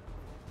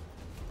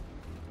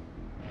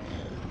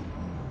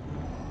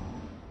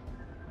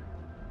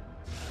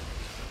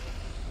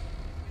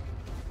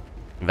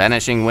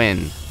 Vanishing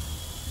Wind.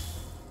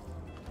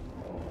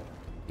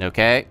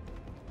 Okay.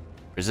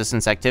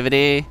 Resistance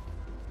activity.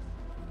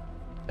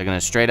 They're gonna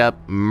straight up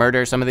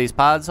murder some of these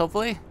pods,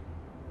 hopefully.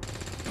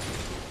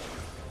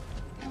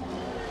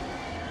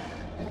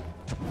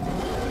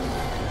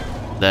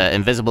 The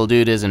invisible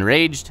dude is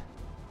enraged.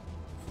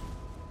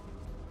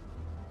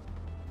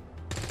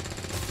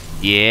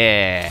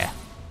 Yeah.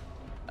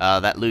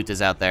 That loot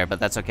is out there, but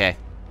that's okay.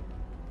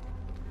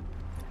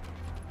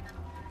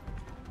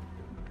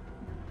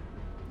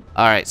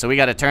 Alright, so we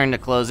got a turn to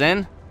close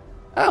in.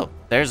 Oh,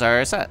 there's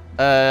our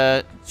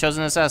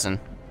chosen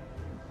assassin.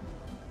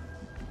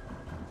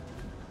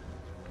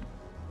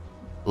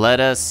 Let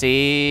us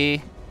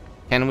see.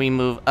 Can we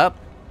move up?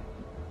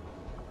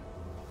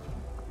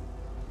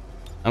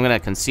 I'm gonna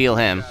conceal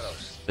him.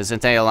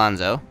 Vicente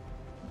Alonso.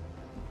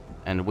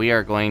 And we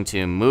are going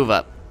to move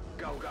up.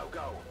 Go, go,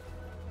 go.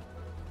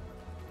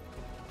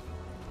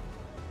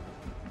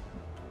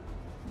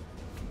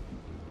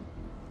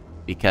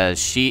 Because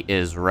she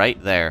is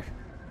right there.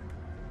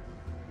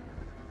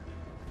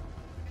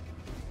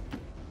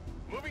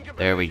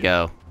 There we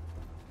go.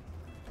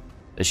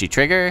 Does she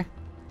trigger?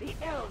 The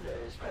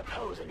elders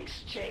propose an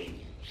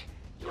exchange.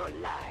 Your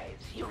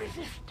lives, your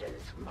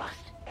resistance must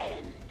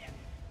end.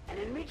 And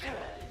in return,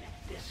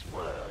 this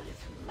world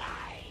is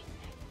mine.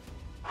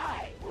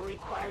 I will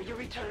require your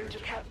return to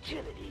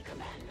captivity,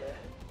 Commander.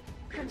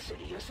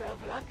 Consider yourself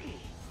lucky.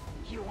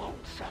 You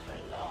won't suffer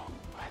long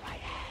by my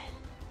hand.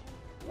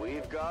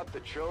 We've got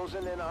the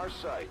chosen in our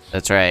sights.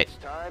 That's right.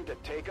 It's time to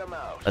take them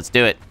out. Let's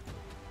do it.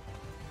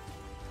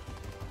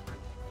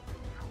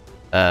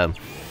 I will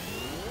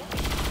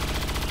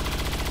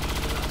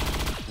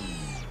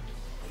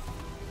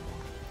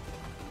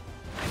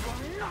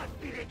not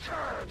be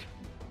deterred.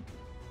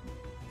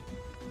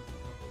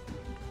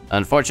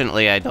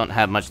 Unfortunately, I don't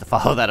have much to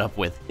follow that up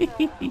with.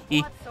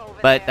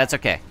 But that's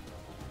okay.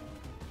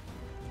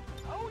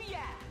 Oh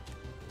yeah.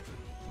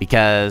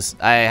 Because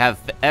I have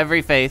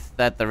every faith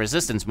that the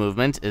resistance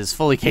movement is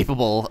fully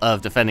capable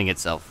of defending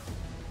itself.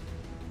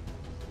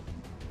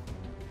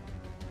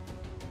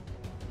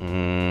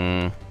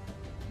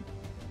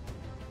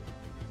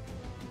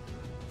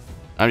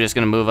 I'm just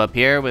going to move up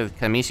here with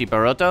Kamishi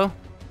Baroto.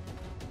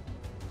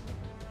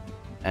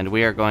 And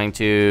we are going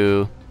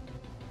to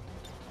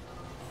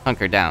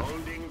hunker down.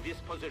 holding this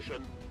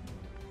position.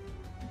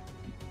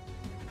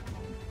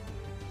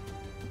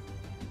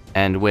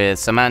 And with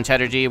Saman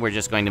Chatterjee, we're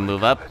just going to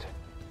move up.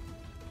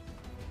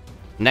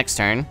 Next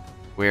turn,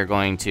 we're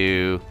going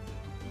to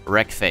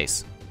wreck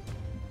face.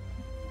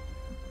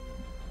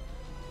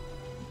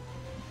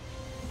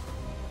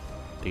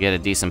 To get a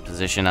decent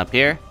position up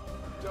here.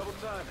 Double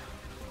time.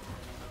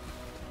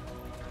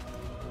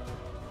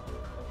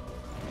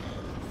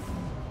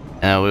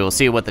 We will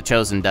see what the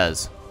Chosen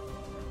does.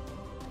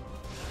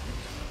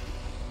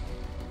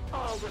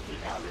 All with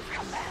the elders,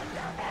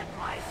 Commander, at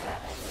my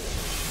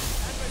service.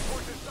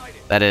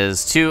 That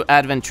is 2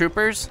 Advent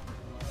Troopers.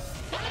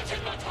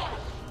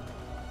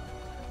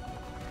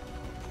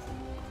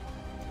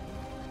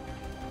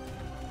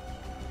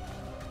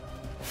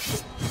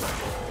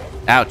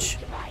 Ouch.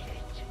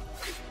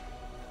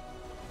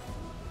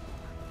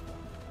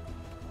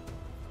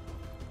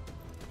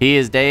 He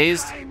is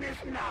dazed. Time is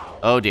now.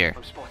 Oh dear.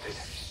 I'm spotted.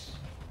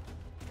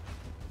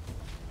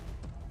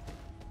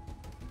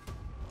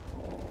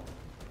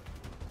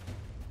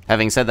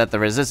 Having said that, the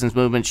resistance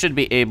movement should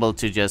be able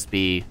to just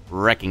be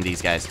wrecking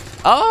these guys.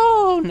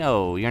 Oh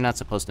no, you're not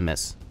supposed to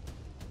miss.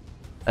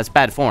 That's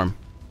bad form.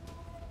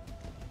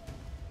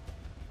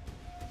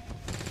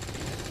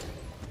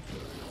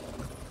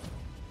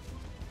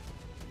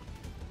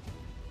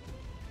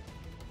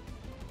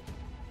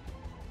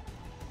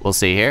 We'll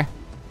see here.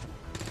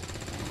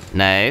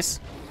 Nice.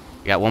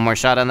 We got one more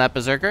shot on that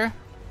Berserker.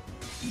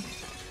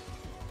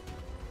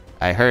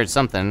 I heard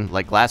something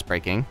like glass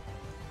breaking.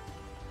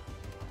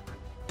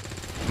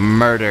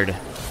 Murdered.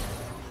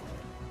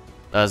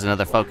 That was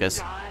another focus.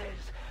 Dies,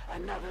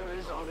 another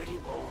is already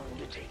born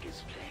to take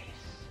his place.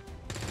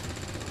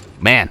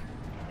 Man,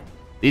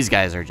 these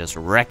guys are just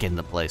wrecking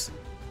the place.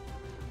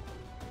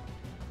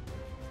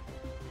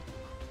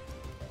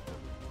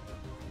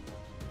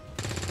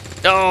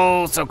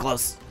 Oh, so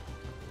close.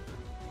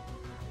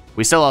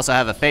 We still also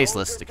have a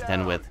faceless to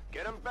contend with.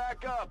 Get him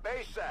back up,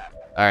 ASAP.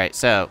 Alright,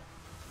 so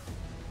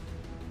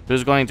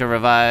who's going to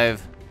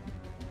revive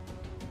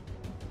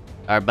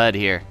our bud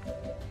here?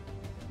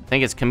 I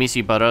think it's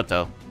Kamishi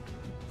Baroto.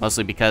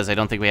 Mostly because I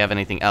don't think we have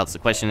anything else. The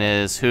question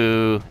is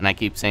who, and I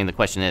keep saying the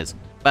question is,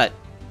 but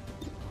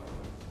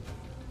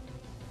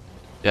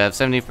you have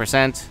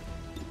 70%,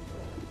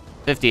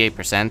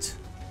 58%,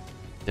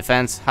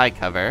 defense, high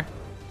cover,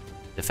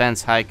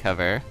 defense, high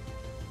cover,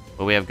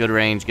 but we have good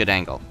range, good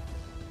angle.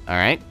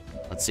 Alright,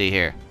 let's see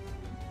here.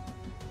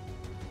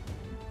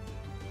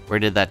 Where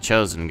did that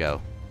Chosen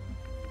go?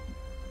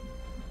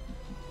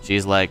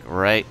 She's like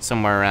right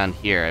somewhere around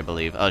here, I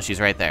believe. Oh, she's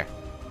right there.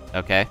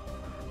 Okay.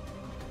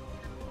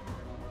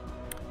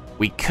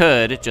 We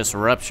could just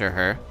rupture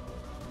her.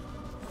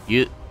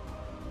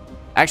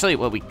 Actually,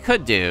 what we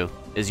could do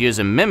is use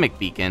a Mimic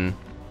Beacon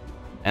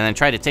and then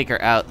try to take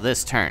her out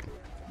this turn.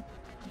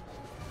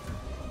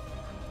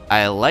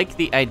 I like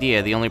the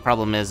idea. The only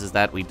problem is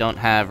that we don't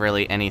have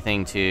really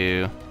anything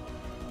to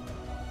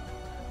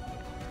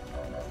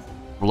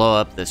blow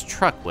up this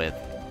truck with.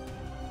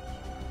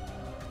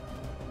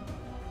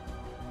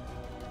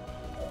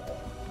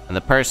 And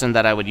the person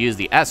that I would use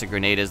the acid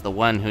grenade is the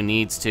one who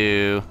needs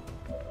to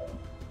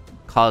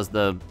cause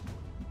the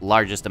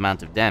largest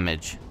amount of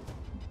damage.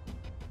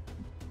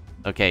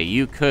 Okay,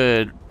 you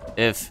could,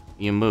 if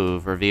you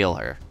move, reveal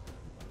her.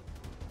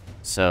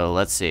 So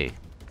let's see.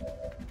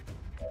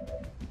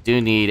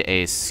 Do need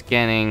a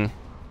scanning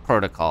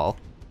protocol.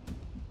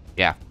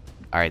 Yeah,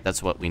 alright,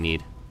 that's what we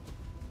need.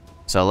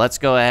 So let's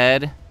go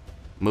ahead,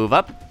 move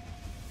up.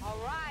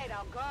 Alright,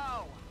 I'll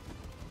go.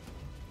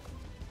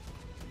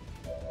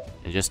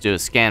 And just do a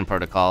scan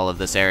protocol of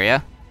this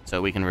area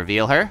so we can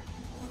reveal her.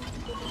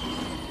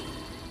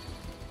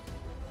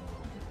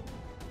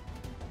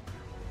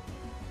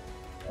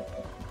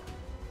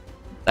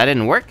 That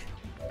didn't work?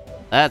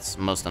 That's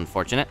most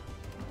unfortunate.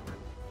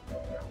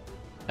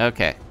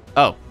 Okay.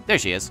 Oh, there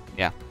she is.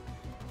 Yeah.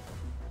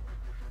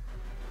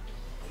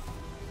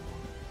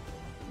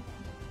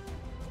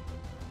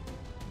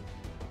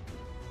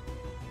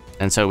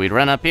 And so we'd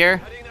run up here.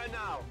 Heading there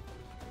now.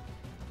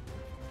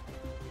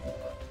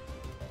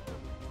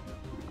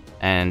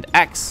 And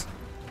X.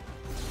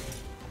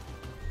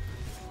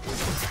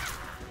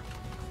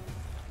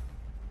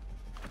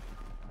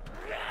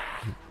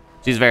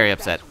 She's very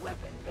upset. Weapon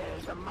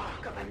bears the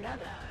mark of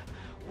another.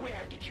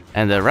 Where did you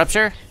And the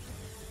rupture?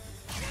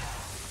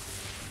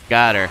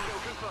 Got her.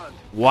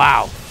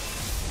 Wow.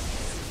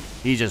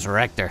 He just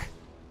wrecked her.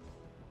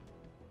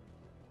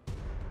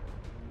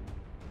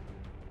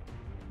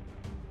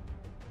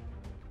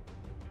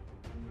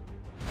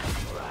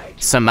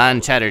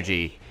 Saman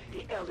Chatterjee.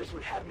 the elders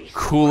would have me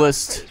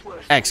Coolest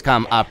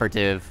XCOM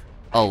operative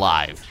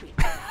alive.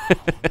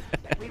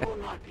 we will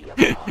not be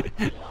apart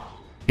long.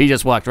 He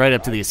just walked right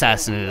up to the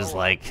assassin and is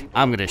like,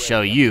 I'm gonna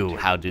show you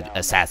how to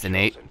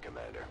assassinate.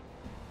 Commander.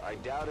 I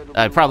doubt it'll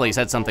I be probably long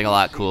said something a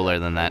lot cooler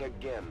than that.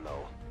 again,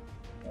 though.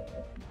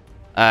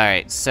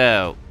 Alright,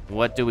 so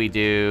what do we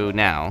do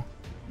now?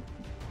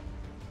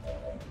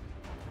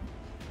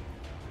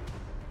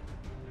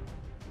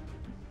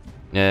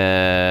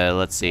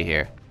 Let's see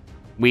here.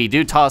 We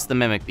do toss the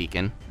Mimic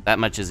Beacon. That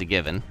much is a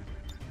given.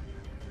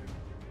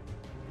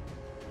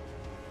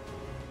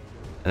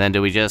 And then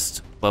do we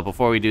just... Well,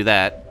 before we do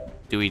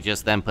that, do we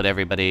just then put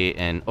everybody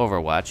in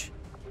Overwatch?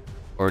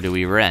 Or do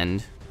we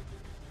rend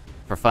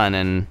for fun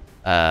and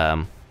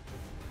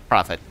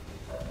profit?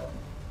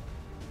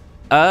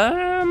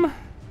 I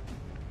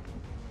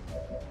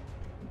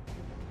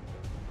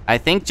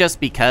think just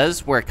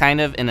because we're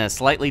kind of in a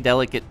slightly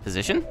delicate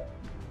position,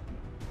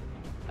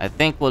 I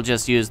think we'll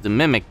just use the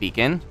Mimic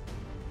Beacon.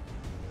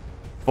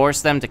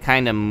 Force them to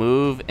kind of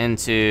move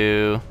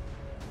into...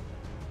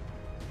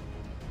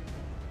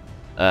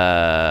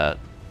 out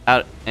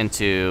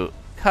into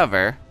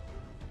cover.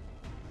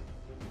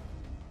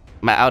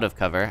 Out of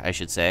cover, I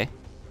should say.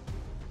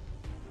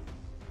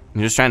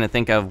 I'm just trying to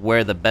think of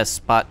where the best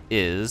spot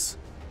is.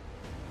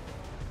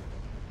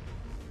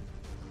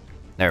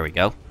 There we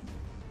go.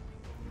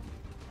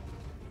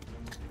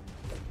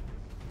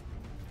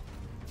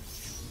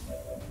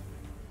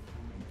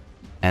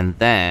 And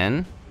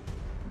then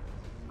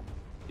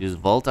use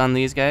Volt on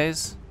these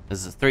guys.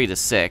 This is 3 to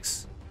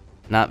 6.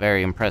 Not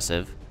very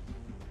impressive.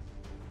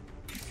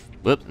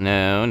 Whoop,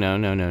 no.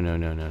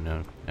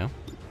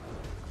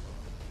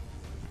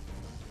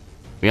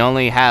 We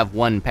only have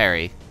one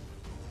parry.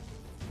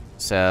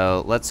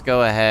 So let's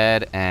go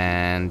ahead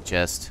and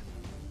just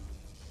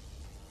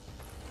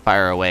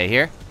fire away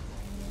here.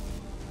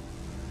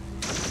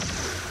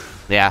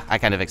 Yeah, I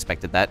kind of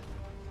expected that.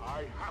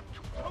 I have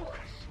to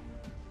focus.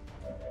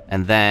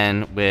 And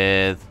then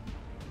with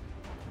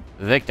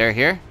Victor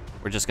here,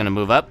 we're just gonna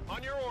move up.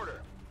 On your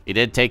order. He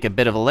did take a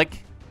bit of a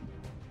lick.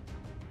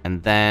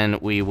 And then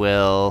we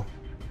will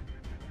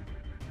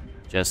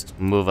just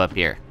move up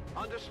here.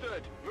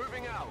 Understood.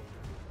 Moving out.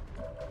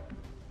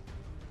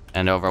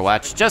 And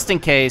Overwatch, just in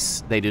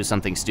case they do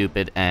something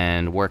stupid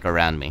and work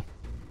around me.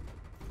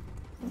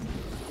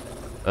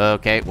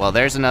 Okay, well,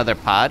 there's another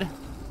pod.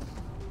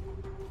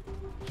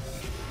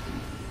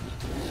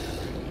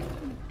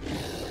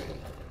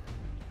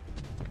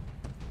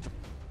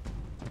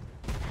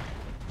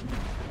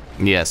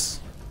 Yes.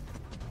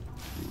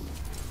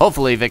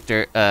 Hopefully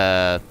Victor,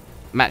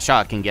 Matt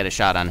Shaw can get a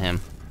shot on him.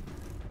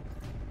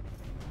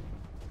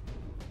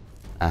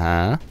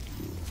 Uh-huh.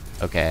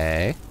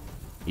 Okay.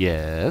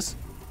 Yes.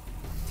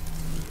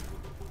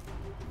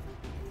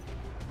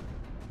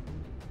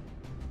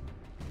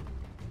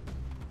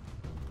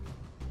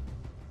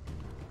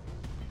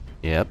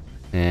 Yep.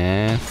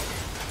 And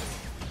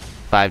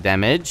 5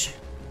 damage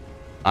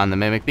on the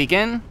Mimic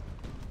Beacon.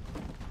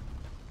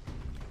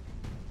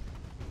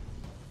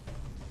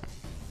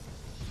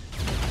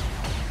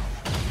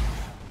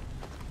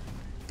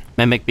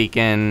 Mimic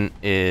Beacon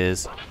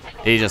is...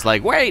 He's just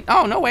like, wait!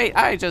 Oh, no, wait!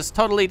 I just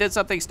totally did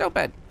something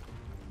stupid!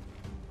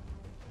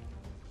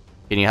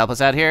 Can you help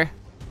us out here?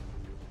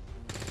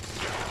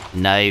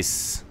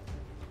 Nice.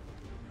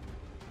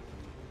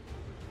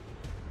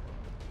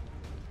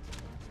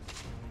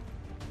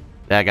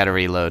 Yeah, I gotta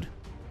reload.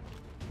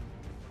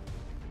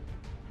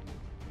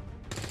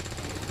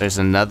 There's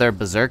another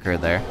berserker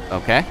there.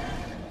 Okay.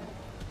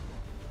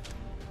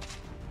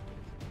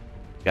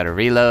 Gotta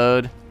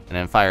reload and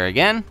then fire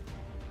again.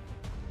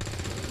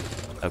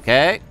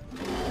 Okay.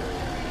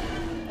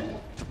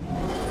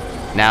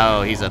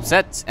 Now he's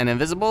upset and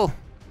invisible.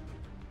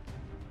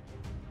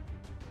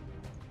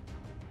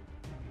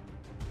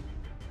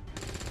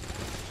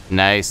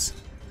 Nice.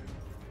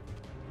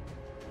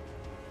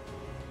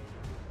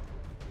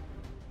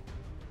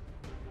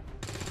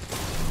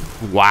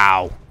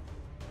 Wow.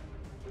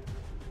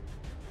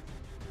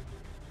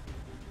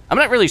 I'm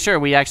not really sure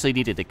we actually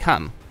needed to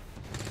come.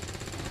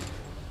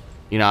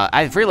 You know,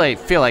 I really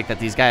feel like that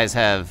these guys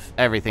have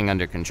everything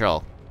under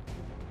control.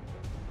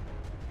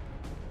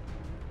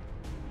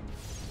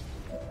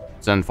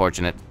 It's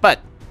unfortunate, but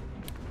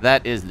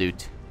that is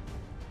loot.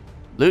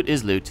 Loot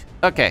is loot.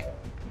 Okay.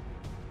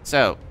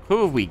 So,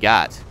 who have we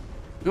got?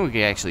 Who we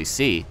can actually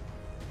see?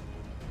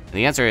 And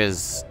the answer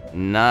is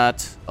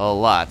not a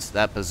lot.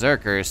 That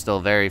berserker is still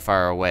very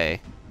far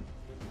away.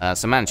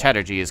 Saman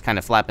Chatterjee is kind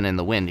of flapping in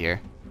the wind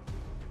here.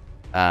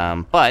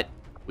 But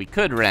we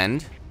could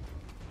rend.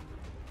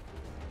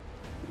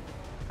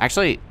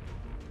 Actually,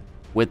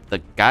 with the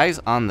guys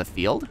on the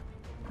field,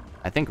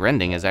 I think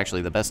rending is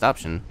actually the best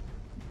option.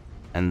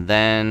 And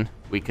then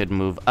we could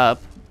move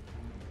up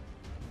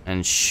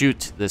and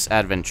shoot this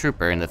Advent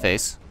Trooper in the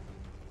face.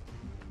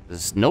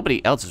 Because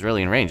nobody else is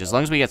really in range. As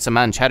long as we get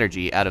Saman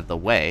Chatterjee out of the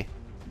way.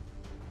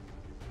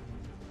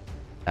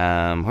 Who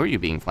are you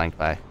being flanked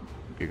by?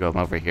 You're going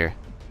over here.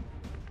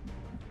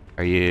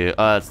 Are you...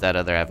 Oh, it's that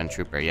other Advent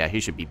Trooper. Yeah, he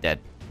should be dead.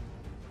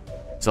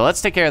 So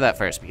let's take care of that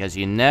first, because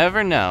you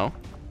never know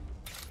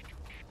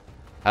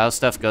how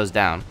stuff goes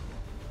down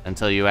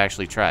until you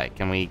actually try.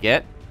 Can we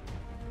get?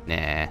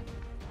 Nah.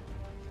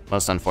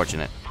 Most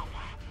unfortunate.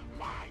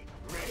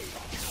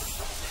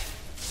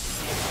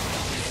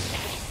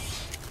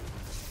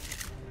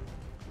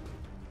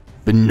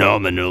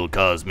 Phenomenal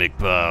cosmic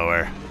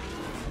power.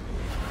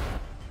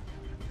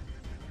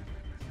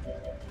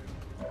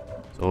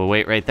 So we'll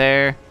wait right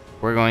there.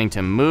 We're going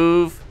to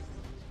move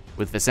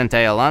with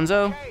Vicente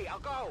Alonso. Hey, I'll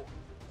go.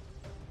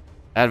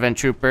 Advent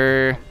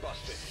Trooper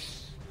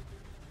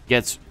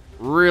gets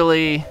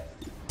really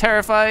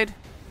terrified.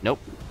 Nope.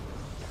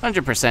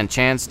 100%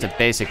 chance to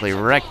basically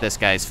wreck this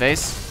guy's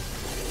face.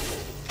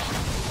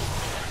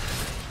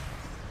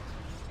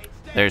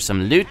 There's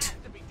some loot.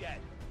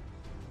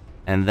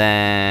 And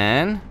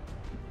then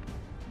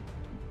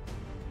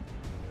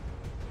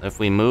if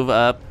we move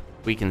up,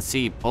 we can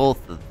see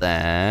both of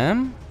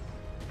them.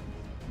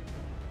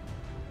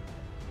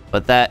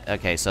 But that,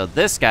 okay, so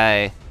this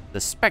guy, the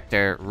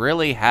Spectre,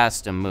 really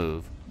has to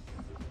move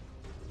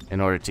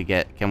in order to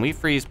get, can we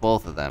freeze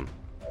both of them?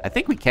 I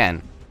think we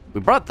can.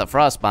 We brought the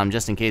Frost Bomb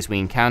just in case we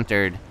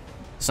encountered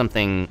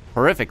something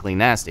horrifically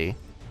nasty.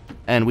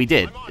 And we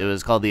did. It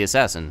was called the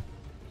Assassin.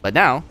 But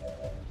now,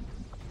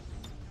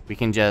 we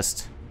can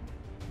just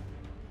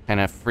kind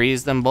of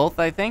freeze them both,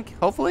 I think,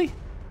 hopefully.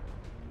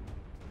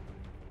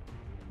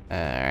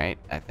 Alright,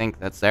 I think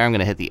that's there. I'm going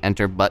to hit the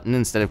enter button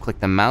instead of click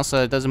the mouse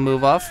so it doesn't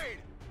move off.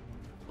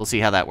 We'll see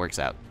how that works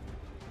out.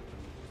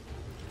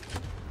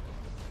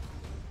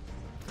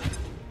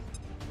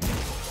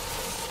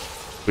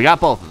 We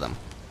got both of them.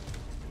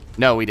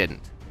 No, we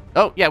didn't.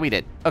 Oh, yeah, we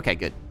did. Okay,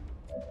 good.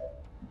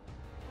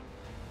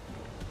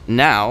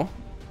 Now,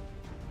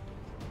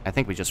 I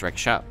think we just wrecked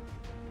shop.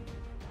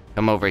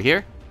 Come over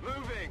here.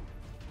 Moving.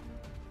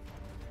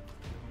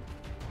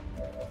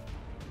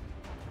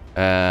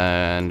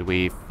 And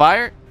we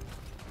fire.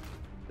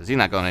 Because he's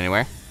not going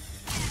anywhere.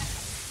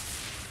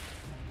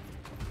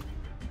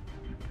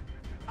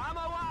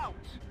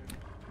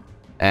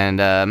 And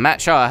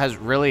Matt Shaw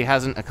really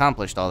hasn't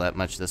accomplished all that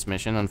much this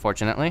mission,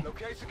 unfortunately.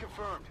 Location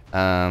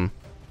confirmed.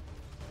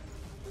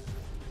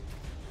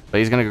 But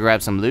he's gonna go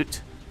grab some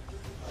loot.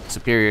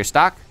 Superior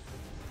stock.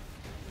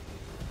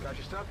 Got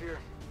your stuff here.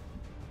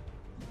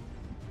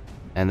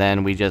 And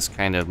then we just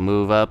kind of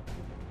move up.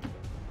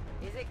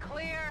 Is it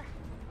clear?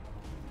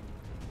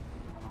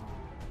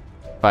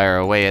 Fire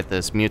away at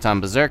this Muton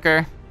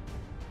Berserker.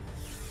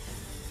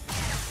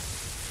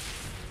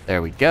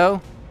 There we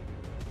go.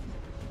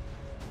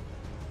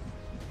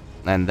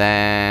 And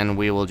then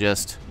we will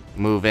just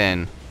move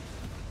in.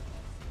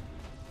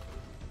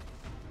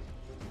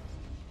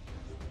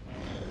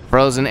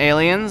 Frozen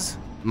aliens,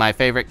 my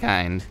favorite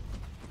kind.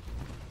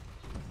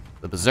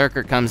 The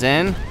Berserker comes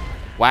in,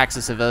 whacks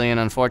a civilian,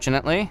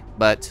 unfortunately,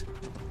 but...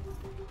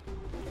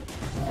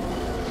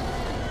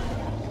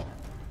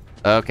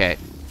 Okay.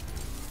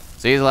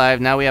 So he's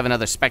alive. Now we have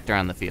another Spectre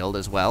on the field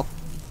as well.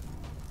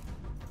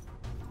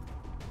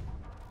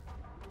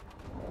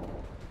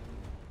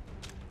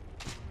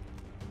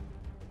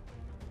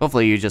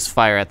 Hopefully you just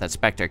fire at that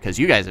Spectre, because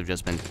you guys have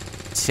just been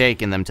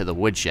taking them to the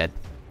woodshed.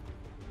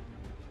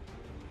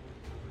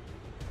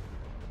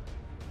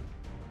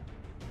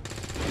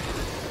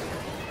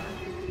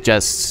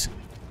 just...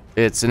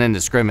 It's an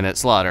indiscriminate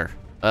slaughter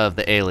of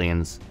the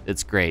aliens.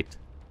 It's great.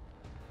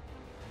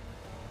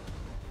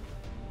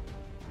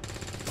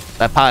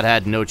 That pod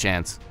had no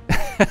chance.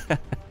 Is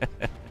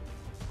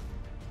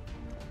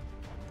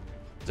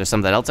there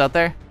something else out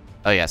there?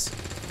 Oh, yes.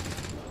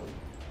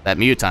 That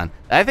muton.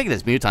 I think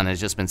this muton has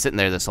just been sitting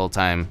there this whole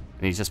time.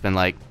 And he's just been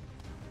like...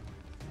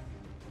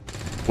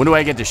 When do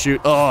I get to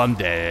shoot? Oh, I'm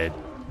dead.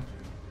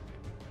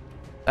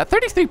 That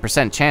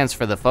 33% chance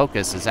for the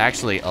focus is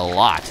actually a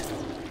lot.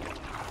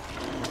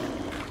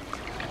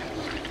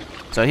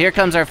 So here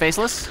comes our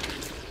faceless.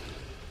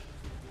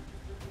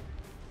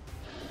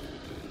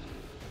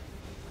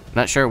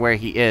 Not sure where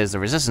he is. The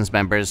resistance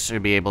members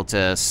should be able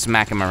to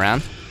smack him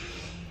around.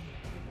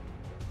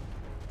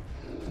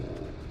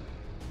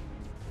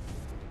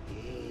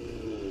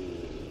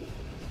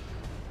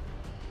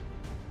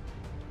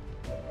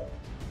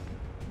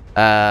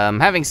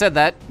 Having said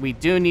that, we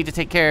do need to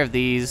take care of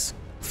these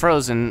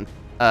frozen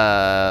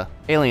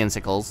alien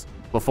sickles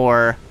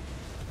before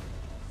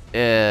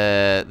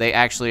they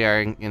actually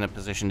are in a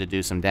position to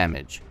do some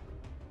damage.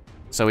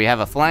 So we have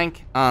a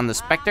flank on the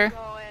Spectre.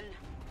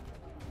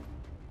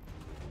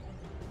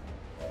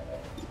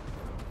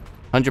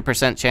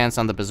 100% chance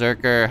on the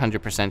Berserker,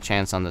 100%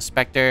 chance on the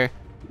Spectre.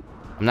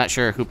 I'm not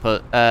sure who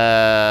put...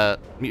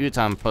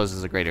 Muton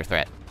poses a greater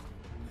threat.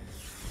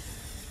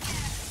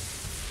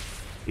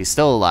 He's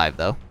still alive,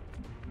 though.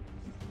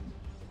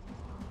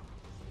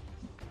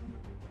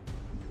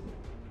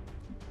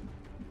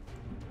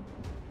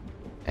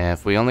 And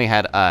if we only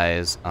had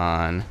eyes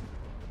on...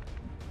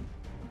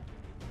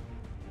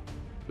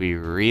 We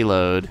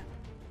reload.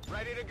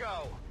 Ready to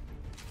go.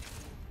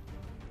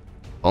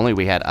 Only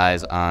we had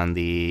eyes on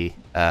the...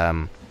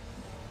 What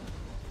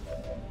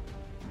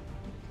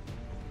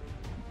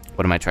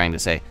am I trying to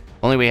say?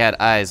 Only we had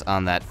eyes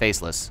on that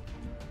faceless.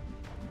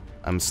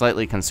 I'm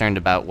slightly concerned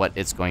about what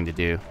it's going to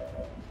do.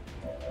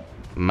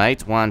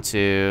 Might want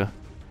to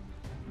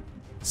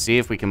see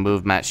if we can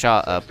move Matt Shaw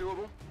up.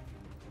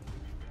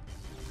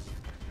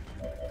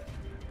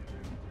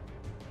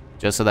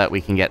 Just so that we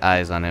can get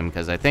eyes on him,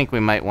 because I think we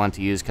might want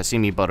to use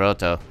Kasimi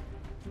Boroto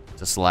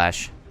to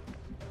slash.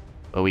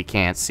 But we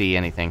can't see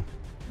anything.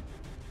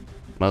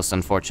 Most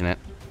unfortunate.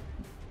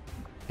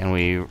 Can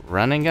we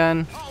run and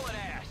gun?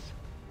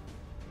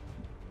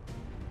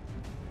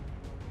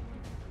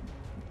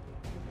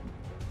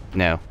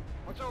 No.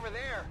 What's over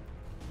there?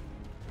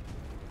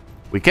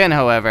 We can,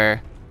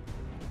 however,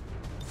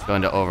 go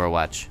into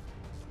Overwatch,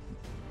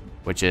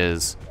 which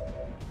is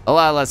a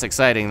lot less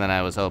exciting than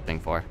I was hoping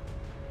for.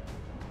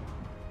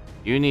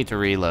 You need to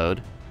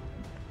reload.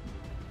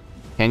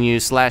 Can you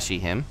slashy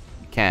him?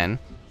 You can.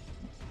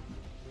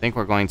 I think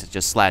we're going to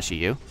just slashy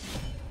you.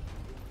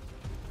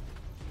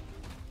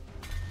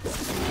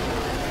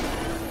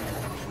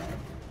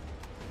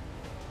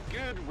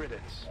 Good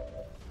riddance.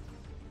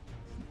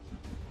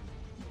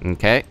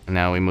 Okay,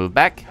 now we move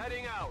back.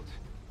 Heading out.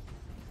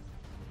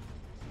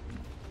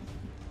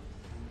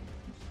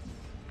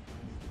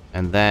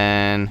 And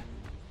then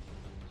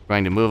we're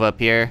going to move up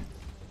here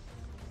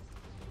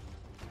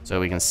so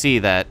we can see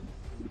that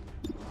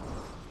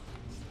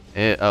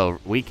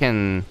we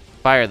can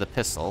fire the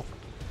pistol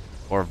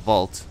or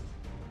Volt.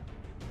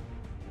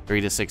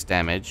 3 to 6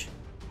 damage.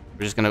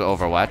 We're just gonna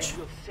Overwatch.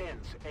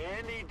 Sense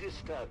any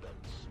disturbance.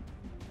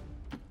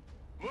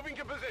 Moving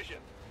to position.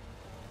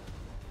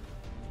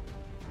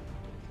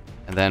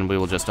 And then we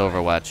will just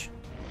Overwatch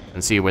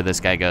and see where this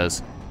guy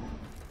goes.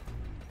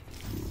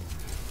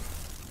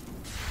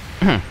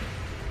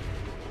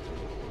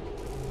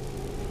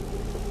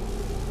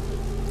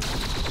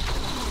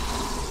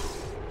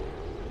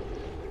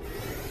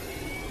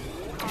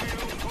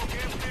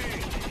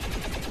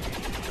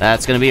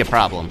 That's gonna be a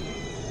problem.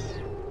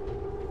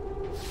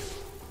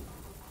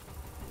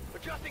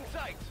 Adjusting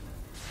sights.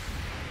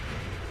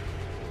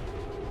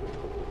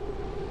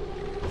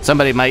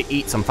 Somebody might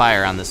eat some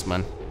fire on this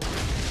one.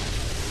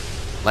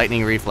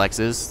 Lightning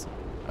reflexes.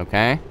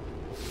 Okay.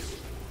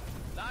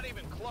 Not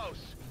even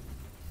close.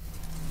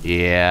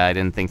 Yeah, I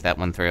didn't think that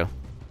one through.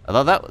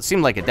 Although that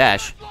seemed like a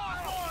dash.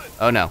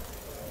 Oh no.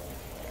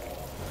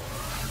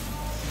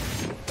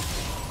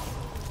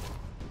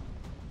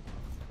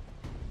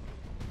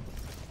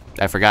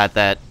 I forgot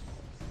that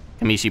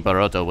Kamishi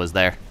Boroto was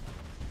there.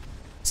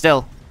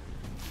 Still,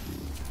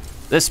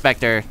 this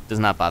Spectre does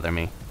not bother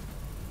me.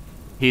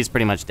 He's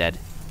pretty much dead.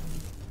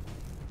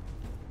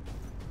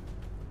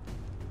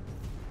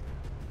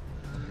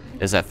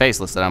 It's that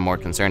faceless that I'm more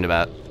concerned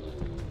about.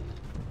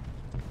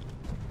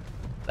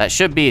 That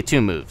should be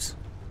 2 moves,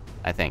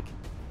 I think.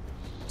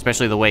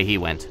 Especially the way he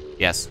went.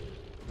 Yes.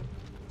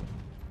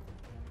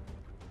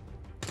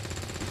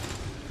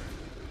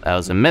 That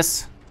was a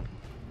miss.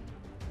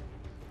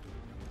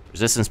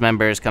 Resistance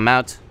members come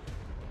out.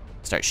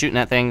 Start shooting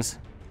at things.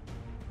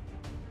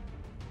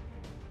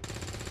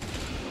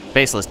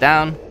 Faceless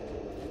down.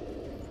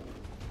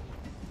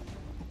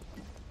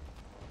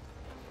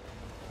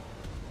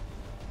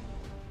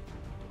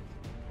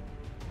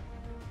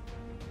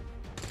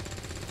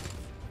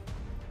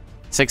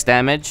 Six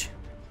damage.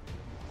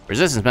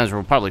 Resistance members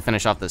will probably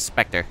finish off this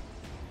Spectre.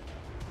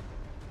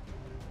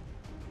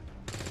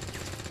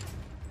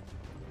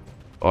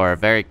 Or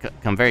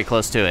come very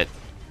close to it.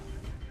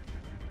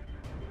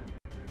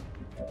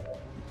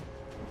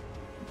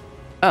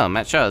 Oh,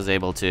 Matt Shaw is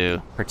able to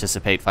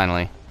participate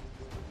finally.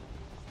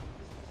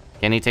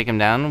 Can he take him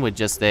down with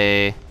just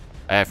a...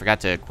 I forgot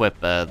to equip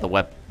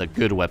the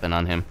good weapon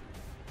on him.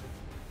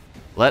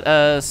 Let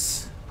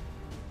us...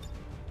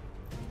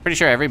 Pretty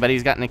sure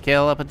everybody's gotten a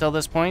kill up until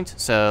this point,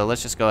 so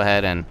let's just go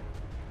ahead and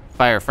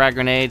fire a frag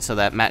grenade so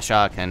that Matt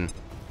Shaw can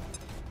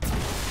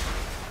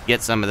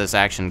get some of this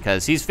action,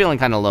 because he's feeling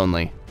kind of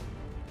lonely.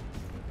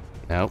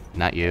 Nope,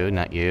 not you,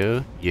 not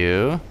you.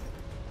 You.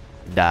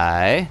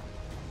 Die.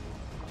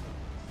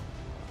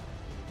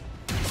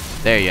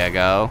 There you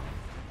go.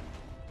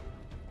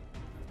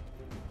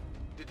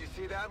 Did you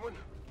see that one?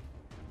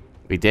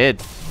 We did.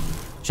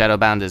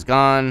 Shadowbound is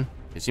gone.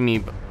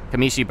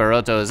 Kamishi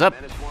Baroto is up.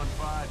 Menace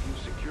 1-5,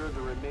 you secured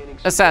the remaining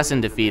Assassin civilians,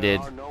 and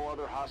defeated. There are no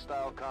other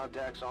hostile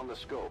contacts on the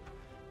scope.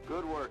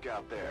 Good work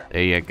out there.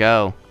 There you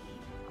go.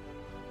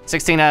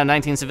 16 out of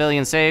 19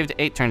 civilians saved,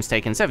 8 turns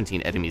taken,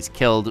 17 enemies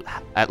killed,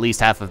 at least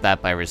half of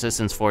that by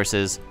resistance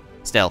forces.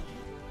 Still,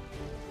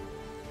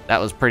 that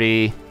was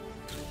pretty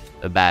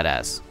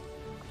badass.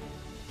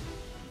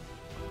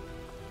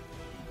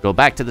 Go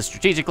back to the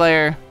strategic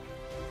layer.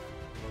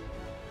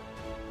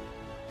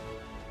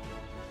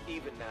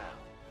 Even now,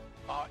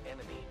 our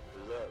enemy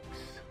lurks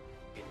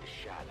in the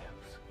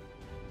shadows,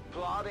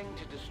 plotting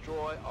to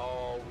destroy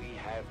all we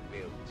have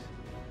built,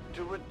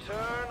 to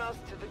return us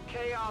to the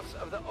chaos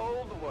of the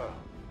old world.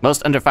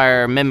 Most under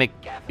fire, mimic,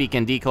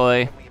 beacon,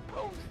 decoy. We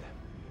oppose them.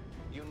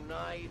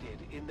 United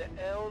in the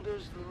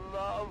Elders'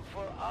 love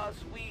for us,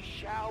 we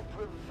shall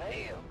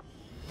prevail.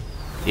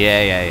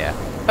 Yeah.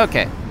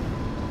 Okay.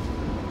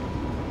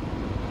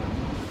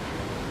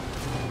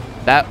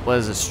 That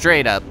was a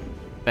straight up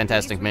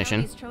fantastic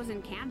mission. These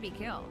chosen can be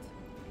killed.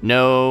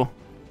 No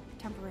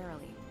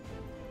Temporarily.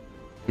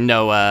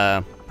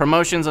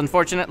 promotions,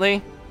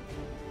 unfortunately.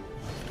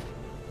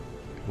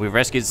 We've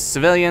rescued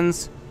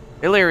civilians,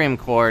 Illyrium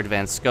Corps,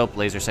 Advanced Scope,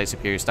 Laser Sight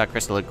Superior, Stock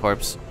Crystallid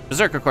Corps,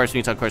 Berserker Corps,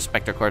 Mutant Corps,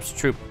 Spectre Corps,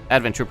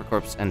 Advent Trooper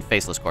Corps, and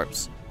Faceless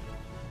Corps.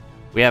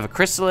 We have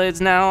Crystallids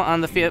now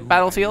on the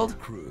battlefield.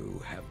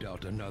 Crew have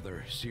dealt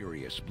another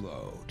serious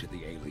blow to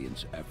the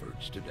aliens'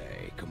 efforts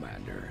today,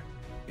 Commander.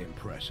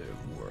 Impressive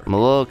work. I'm a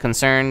little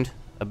concerned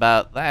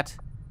about that.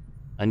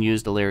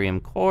 Unused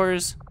Illyrium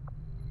Cores.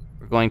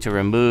 We're going to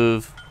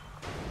remove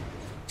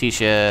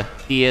Tisha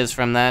Diaz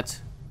from that.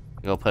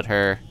 We'll put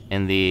her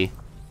in the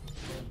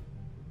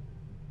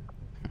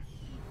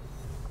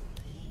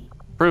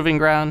proving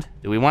ground.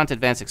 Do we want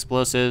advanced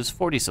explosives?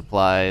 40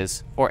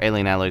 supplies, 4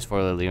 alien alloys, 4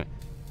 Illyrium.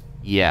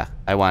 Yeah,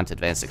 I want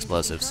advanced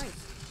explosives.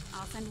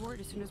 I'll send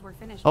word as soon as we're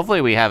finished. Hopefully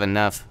we have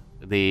enough.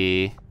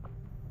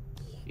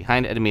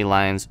 Behind enemy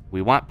lines,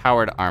 we want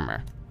powered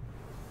armor.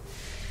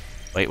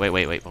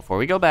 Wait. Before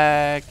we go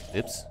back.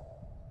 Oops.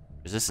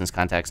 Resistance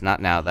contacts, not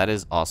now. That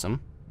is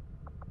awesome.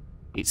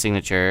 Heat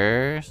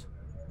signatures.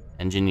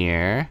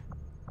 Engineer.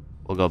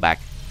 We'll go back.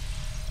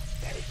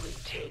 That it would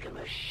take a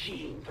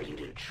machine for you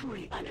to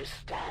truly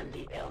understand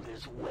the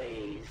Elder's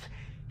ways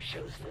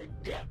shows the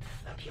depth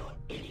of your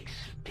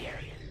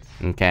inexperience.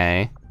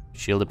 Okay.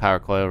 Shielded power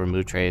coil,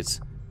 remove traits.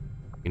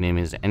 Your name,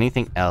 is there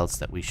anything else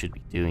that we should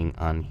be doing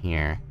on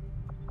here?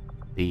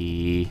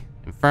 The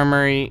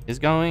infirmary is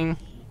going.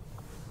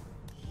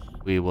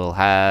 We will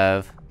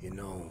have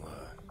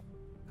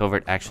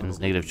covert actions,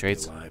 negative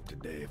traits. Alive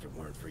today if it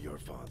weren't for your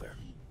father.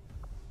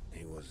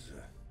 He was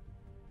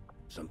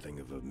something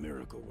of a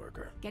miracle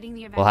worker. Getting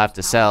the We'll have to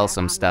Avengers sell power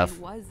some back stuff.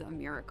 online was a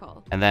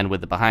miracle. And then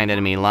with the behind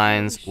enemy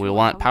lines, we'll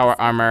want power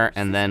armor,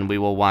 and then we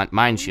will want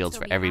mine shields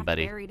for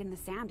everybody. Buried in the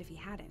sand if he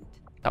hadn't.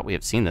 Thought we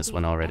have seen this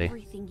one already.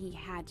 Everything he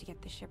had to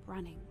get the ship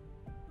running.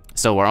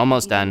 So we're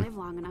almost He didn't done. live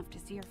long enough to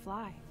see her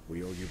fly.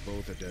 We owe you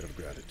both a debt of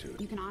gratitude.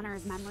 You can honor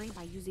his memory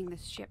by using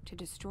this ship to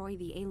destroy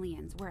the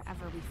aliens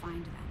wherever we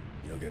find them.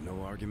 You'll get no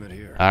argument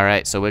here. All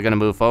right, so we're gonna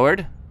move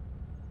forward.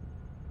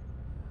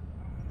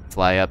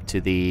 Fly up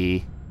to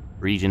the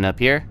region up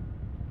here.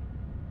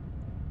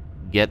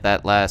 Get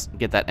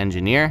that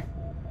engineer.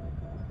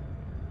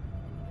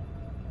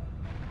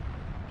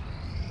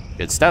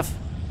 Good stuff.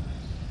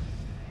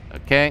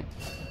 Okay.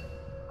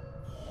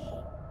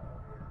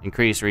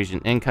 Increase region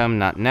income,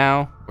 not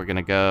now. We're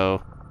gonna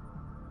go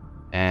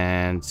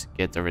and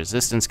get the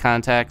resistance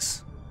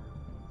contacts.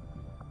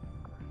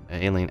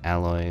 Alien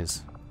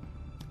alloys.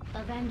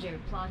 Avenger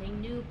plotting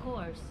new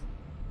course.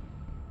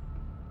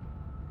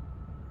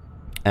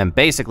 And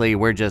basically,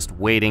 we're just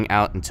waiting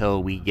out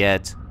until we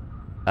get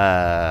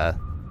the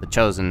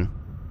chosen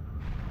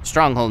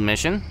stronghold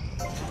mission.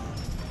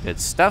 Good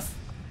stuff.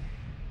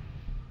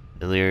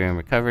 Delirium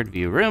recovered,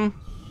 view room.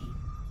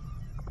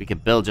 We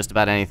could build just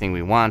about anything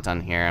we want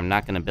on here. I'm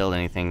not going to build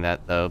anything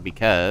though,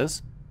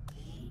 because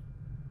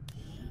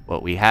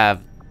what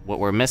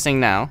we're missing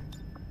now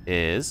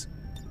is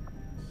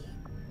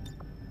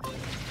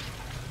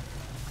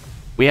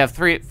we have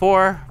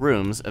 4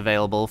 rooms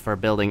available for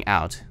building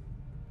out.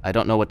 I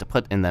don't know what to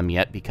put in them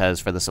yet, because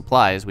for the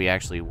supplies, we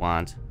actually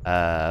want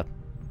a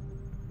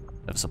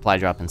supply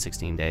drop in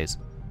 16 days.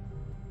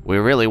 What we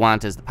really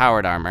want is the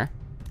powered armor.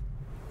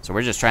 So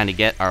we're just trying to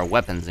get our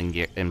weapons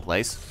in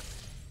place.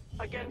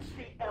 Against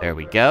the There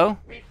we Elder, go.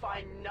 We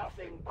find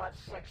nothing but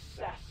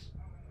success.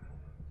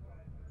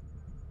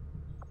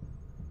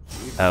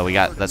 Oh, we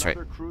got, that's right.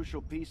 Another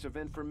crucial piece of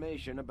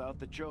information about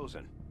the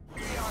Chosen.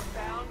 We are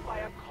bound by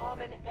a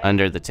common enemy,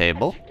 Under the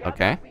table, and together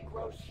okay. we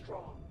grow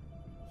strong.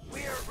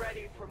 We are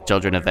ready for more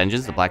Children of orders,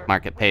 Vengeance, the black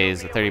Commander. market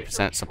pays a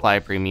 30% supply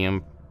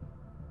premium.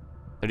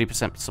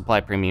 30%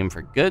 supply premium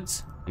for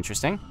goods.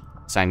 Interesting.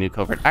 Assign new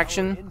covert Our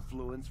action.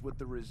 influence with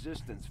the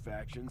resistance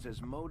factions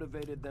has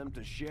motivated them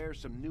to share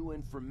some new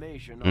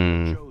information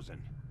on the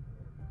Chosen.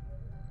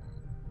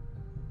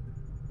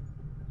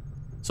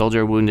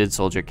 Soldier wounded,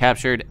 soldier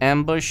captured,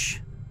 ambush.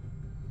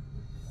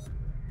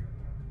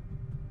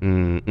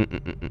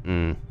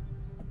 Gain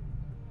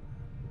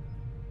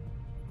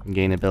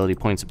ability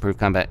points, improve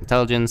combat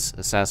intelligence,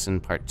 assassin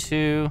part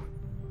 2.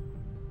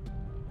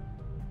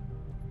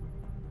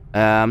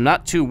 I'm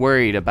not too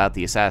worried about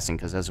the assassin,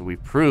 because as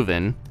we've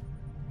proven,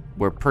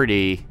 we're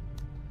pretty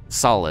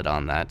solid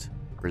on that.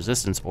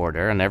 Resistance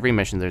order. On every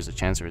mission, there's a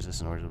chance a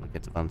resistance order will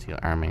get to bump to your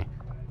army.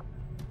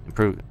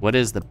 Improve. What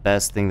is the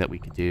best thing that we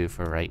could do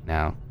for right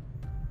now?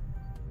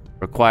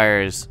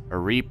 Requires a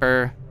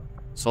Reaper,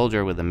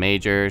 soldier with a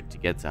major to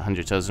get to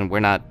 100 chosen.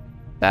 We're not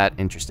that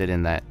interested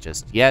in that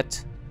just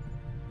yet.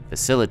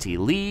 Facility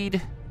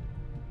lead.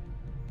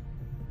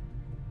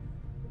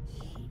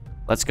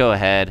 Let's go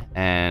ahead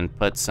and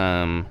put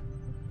some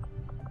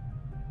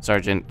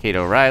Sergeant Kate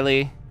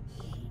O'Reilly,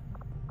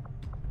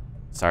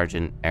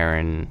 Sergeant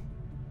Aaron,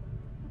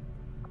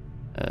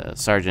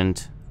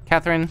 Sergeant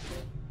Catherine,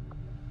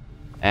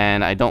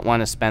 and I don't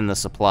want to spend the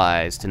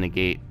supplies to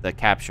negate the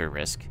capture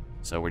risk,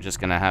 so we're just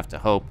gonna have to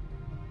hope.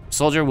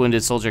 Soldier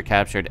wounded, soldier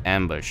captured,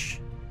 ambush.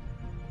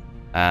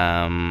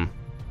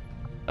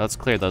 Let's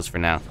clear those for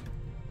now.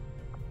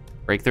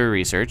 Breakthrough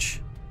research.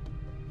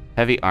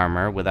 Heavy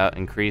armor without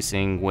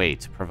increasing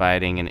weight,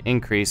 providing an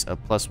increase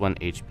of +1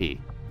 HP.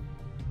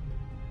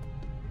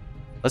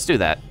 Let's do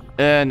that.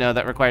 No,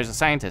 that requires a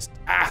scientist.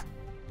 Ah!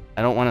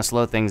 I don't want to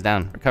slow things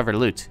down. Recover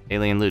loot.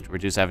 Alien loot.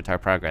 Reduce avatar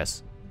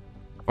progress.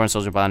 Foreign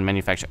soldier bond.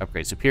 Manufacture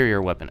upgrade.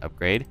 Superior weapon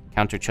upgrade.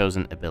 Counter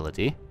chosen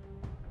ability.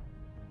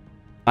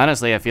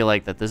 Honestly, I feel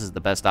like that this is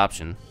the best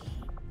option.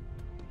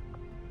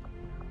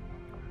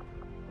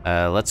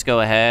 Let's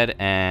go ahead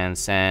and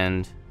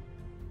send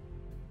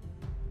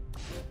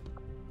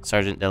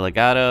Sergeant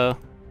Delegado,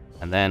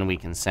 and then we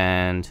can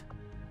send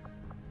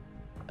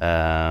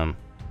a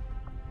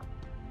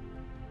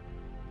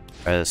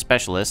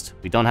specialist.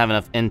 We don't have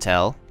enough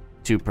intel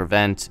to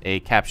prevent a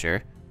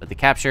capture, but the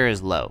capture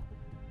is low.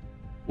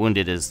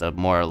 Wounded is the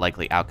more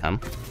likely outcome.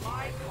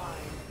 My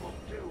kind will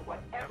do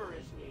whatever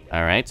is needed.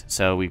 Alright,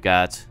 so we've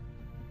got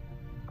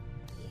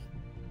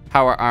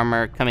power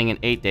armor coming in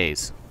 8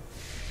 days.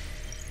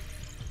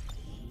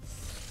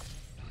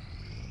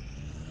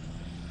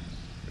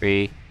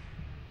 Three,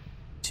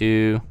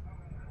 2,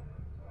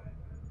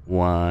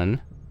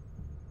 1.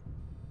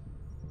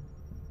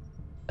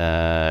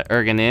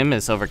 Ergonim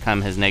has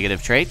overcome his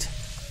negative trait,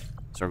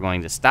 so we're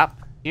going to stop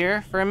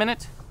here for a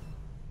minute.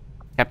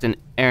 Captain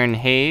Aaron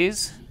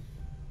Hayes,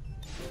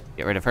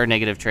 get rid of her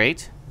negative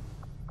trait.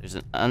 There's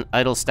an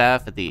idle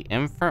staff at the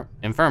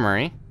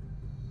infirmary.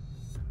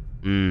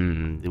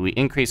 Do we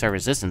increase our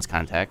resistance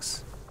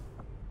contacts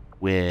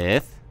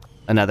with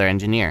another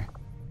engineer?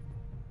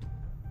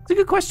 It's a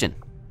good question.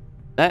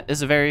 That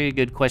is a very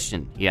good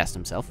question, he asked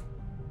himself.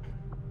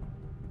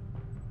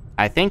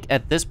 I think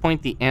at this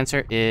point the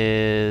answer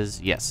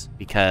is yes,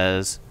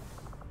 because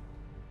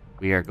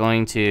we are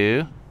going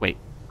to... Wait.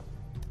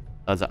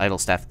 Oh, the idle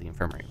staff at the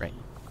infirmary, right.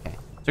 Okay.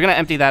 So we're going to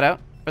empty that out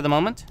for the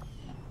moment.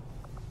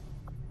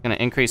 Going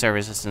to increase our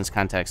resistance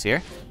contacts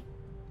here.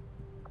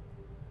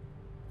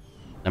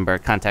 Number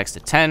of contacts to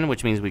 10,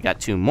 which means we got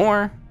 2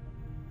 more.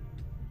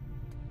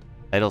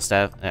 Idle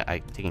staff...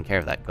 I'm taking care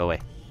of that. Go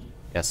away.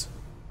 Yes.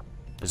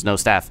 There's no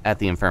staff at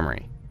the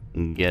infirmary.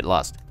 You can get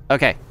lost.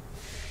 Okay.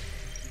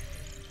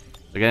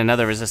 We got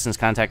another resistance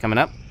contact coming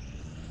up.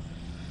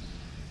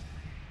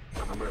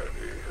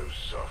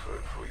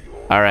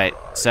 Alright,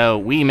 so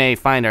we may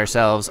find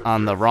ourselves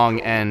on the wrong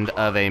end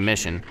of a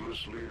mission.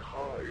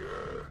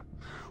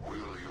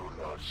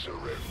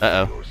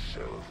 Uh-oh.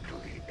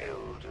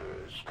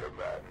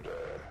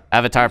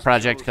 Avatar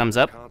project comes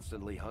up.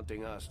 Constantly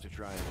hunting us to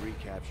try and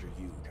recapture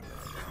you,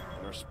 Commander,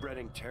 and are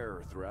spreading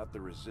terror throughout the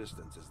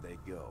Resistance as they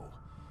go.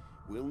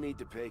 We'll need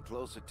to pay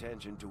close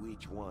attention to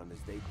each one as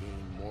they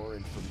gain more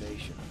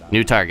information about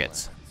new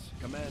targets.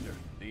 Commander,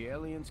 the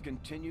aliens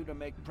continue to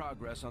make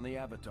progress on the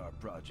Avatar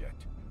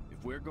project.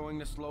 If we're going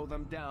to slow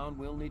them down,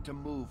 we'll need to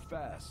move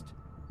fast.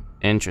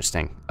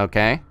 Interesting.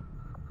 Okay.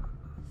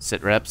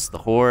 Sit reps, the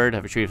Horde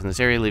have retreated from this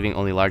area, leaving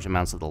only large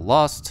amounts of the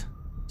lost.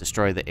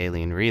 Destroy the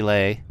alien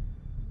relay.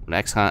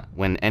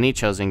 When any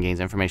chosen gains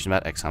information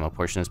about XCOM, a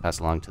portion is passed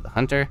along to the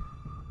hunter.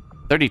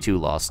 32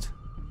 lost.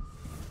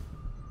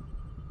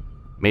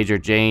 Major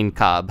Jane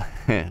Cobb.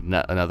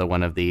 Another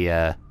one of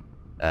the,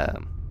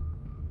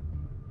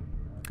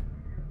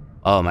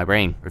 oh, my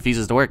brain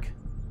refuses to work.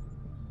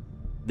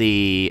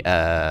 The,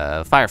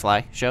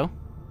 Firefly show.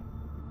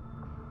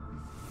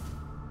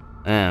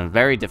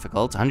 Very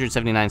difficult.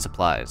 179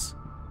 supplies.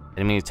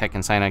 Enemy tech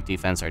and cyanide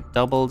defense are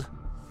doubled.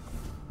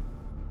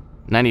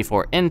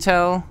 94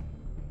 intel.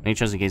 Any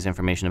chosen case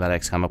information about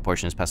XCOM, a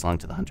portion is passed along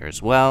to the hunter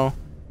as well.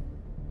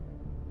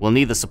 We'll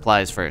need the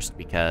supplies first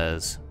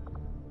because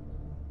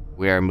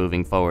we are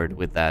moving forward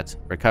with that.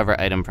 Recover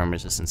item from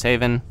Resistance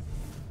Haven.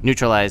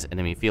 Neutralize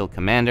enemy field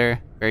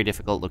commander. Very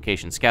difficult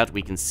location scout.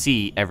 We can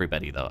see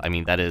everybody though. I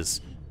mean, that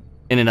is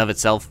in and of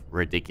itself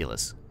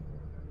ridiculous.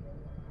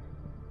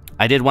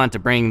 I did want to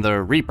bring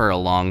the Reaper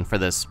along for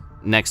this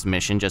next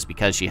mission just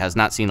because she has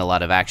not seen a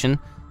lot of action.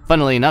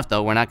 Funnily enough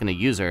though, we're not going to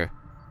use her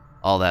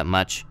all that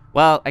much.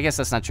 Well, I guess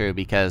that's not true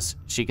because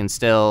she can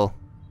still...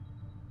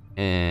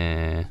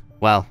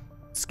 well,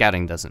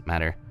 scouting doesn't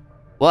matter.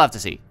 We'll have to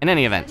see. In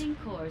any event, Setting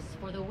course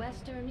for the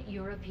Western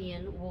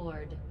European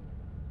Ward.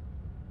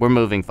 we're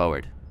moving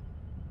forward.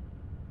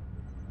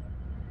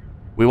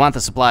 We want the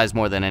supplies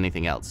more than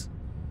anything else.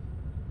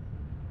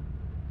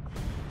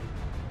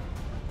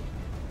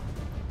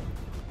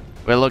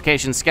 We're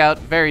location scout.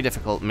 Very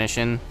difficult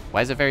mission.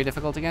 Why is it very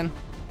difficult again?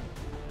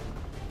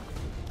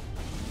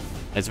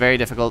 It's very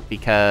difficult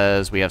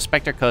because we have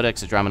Spectre,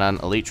 Codex,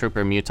 Andromedon, Elite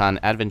Trooper, Muton,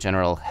 Advent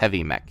General,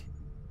 Heavy Mech.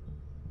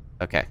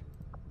 Okay.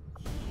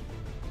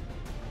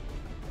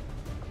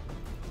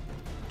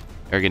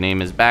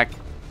 Ergonim is back.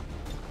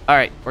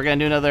 Alright, we're gonna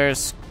do another...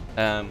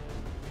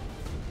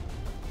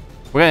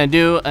 we're gonna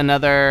do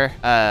another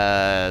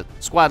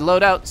squad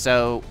loadout,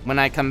 so when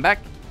I come back,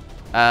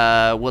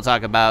 we'll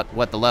talk about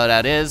what the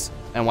loadout is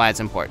and why it's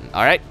important.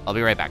 Alright, I'll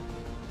be right back.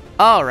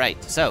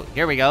 Alright, so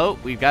here we go.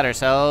 We've got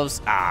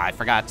ourselves... I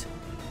forgot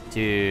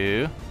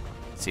to...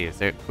 Let's see if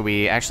there... Can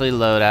we actually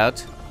load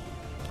out?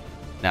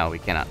 No, we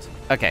cannot.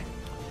 Okay.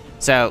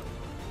 So,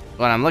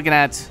 what I'm looking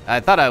at... I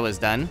thought I was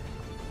done.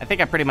 I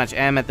think I pretty much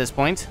am at this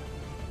point.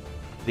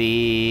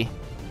 The...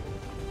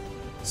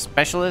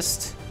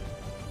 Specialist...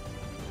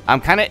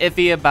 I'm kind of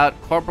iffy about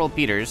Corporal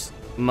Peters,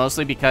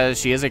 mostly because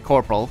she is a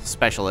Corporal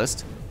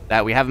Specialist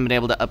that we haven't been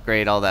able to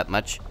upgrade all that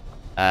much.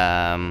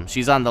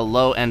 She's on the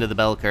low end of the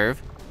bell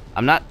curve.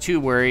 I'm not too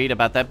worried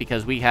about that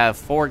because we have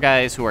 4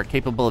 guys who are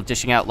capable of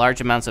dishing out large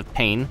amounts of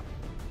pain,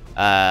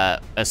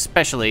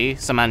 especially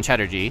Saman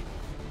Chatterjee.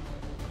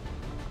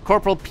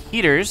 Corporal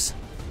Peters,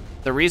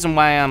 the reason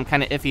why I'm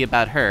kind of iffy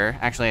about her,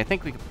 actually, I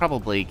think we could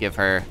probably give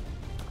her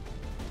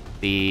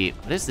the...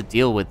 What is the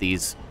deal with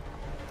these?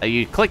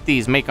 You click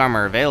these make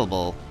armor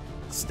available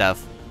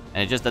stuff,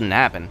 and it just doesn't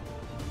happen.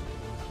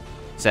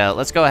 So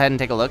let's go ahead and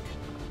take a look.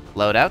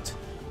 Loadout.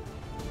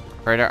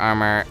 Predator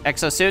armor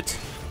exosuit.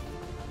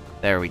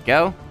 There we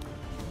go.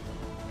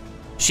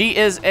 She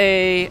is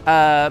a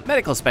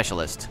medical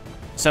specialist,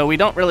 so we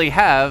don't really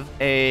have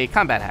a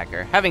combat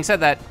hacker. Having said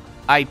that,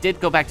 I did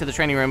go back to the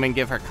training room and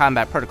give her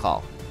combat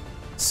protocol.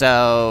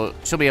 So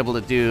she'll be able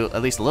to do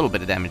at least a little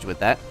bit of damage with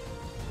that.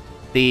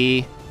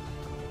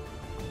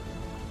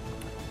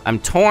 I'm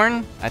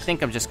torn. I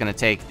think I'm just going to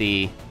take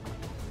the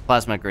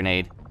plasma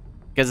grenade.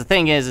 Because the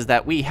thing is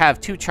that we have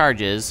 2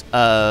 charges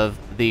of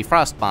the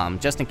frost bomb,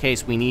 just in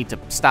case we need to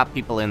stop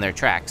people in their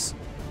tracks.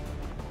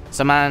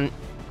 Saman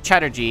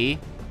Chatterjee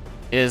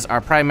is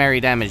our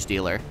primary damage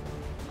dealer,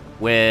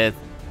 with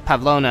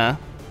Pavlona,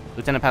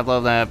 Lieutenant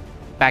Pavlona,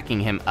 backing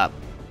him up.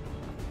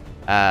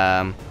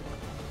 And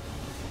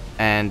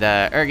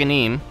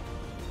Ergonim,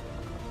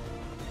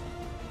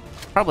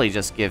 probably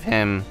just give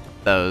him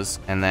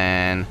those, and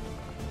then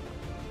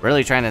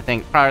really trying to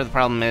think. Part of the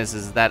problem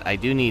is that I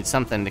do need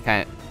something to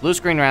kind of... Blue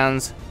screen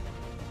rounds.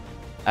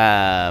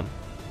 Bonus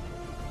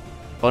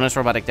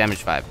robotic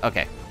damage 5.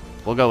 Okay,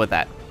 we'll go with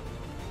that.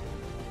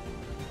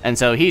 And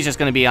so he's just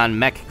going to be on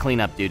mech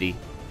cleanup duty.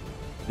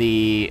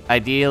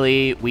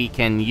 Ideally, we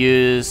can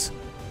use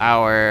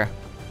our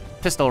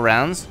pistol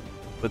rounds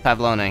with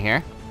Pavlona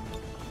here.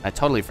 I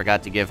totally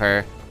forgot to give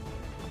her...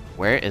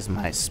 Where is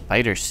my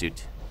spider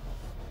suit?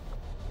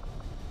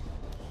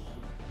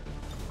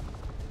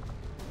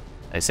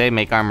 I say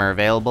make armor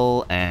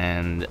available,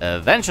 and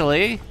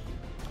eventually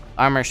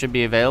armor should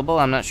be available.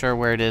 I'm not sure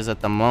where it is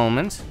at the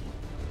moment.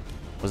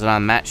 Was it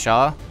on Matt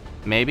Shaw?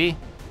 Maybe?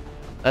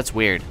 That's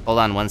weird. Hold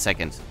on 1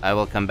 second. I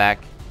will come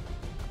back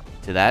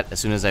to that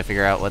as soon as I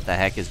figure out what the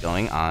heck is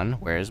going on.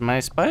 Where's my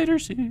spider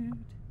suit?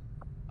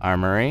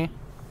 Armory.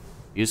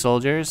 You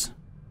soldiers.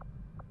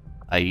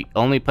 I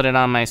only put it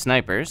on my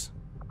snipers.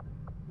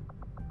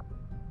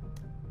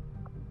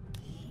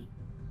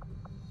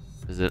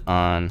 Is it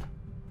on...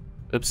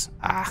 Oops.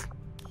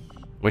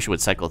 Wish it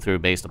would cycle through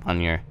based upon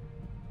your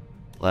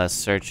last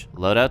search.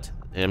 Loadout.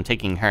 I'm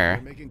taking her.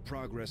 We're making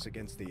progress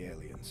against the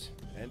aliens,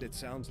 and it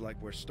sounds like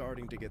we're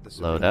starting to get the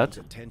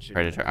Loadout.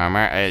 Predator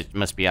armor. I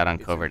must be out on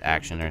covert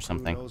action or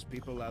something. Those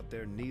people out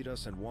there need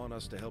us and want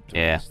us to help to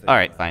Yeah. raise their All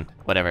right. land. Fine.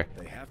 Whatever.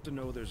 They have to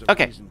know there's a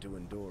Okay. reason to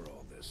endure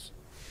all this.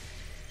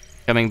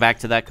 Coming back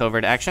to that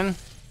covert action.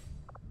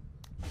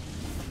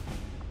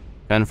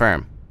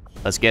 Confirm.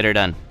 Let's get her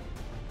done.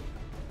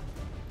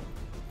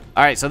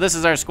 Alright, so this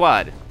is our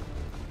squad.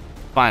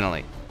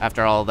 Finally,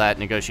 after all that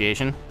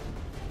negotiation.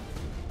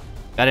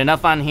 Got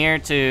enough on here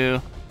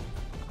to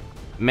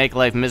make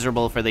life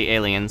miserable for the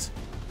aliens.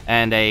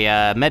 And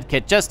a med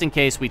kit just in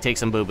case we take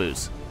some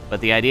boo-boos.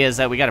 But the idea is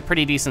that we got a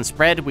pretty decent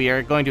spread. We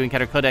are going to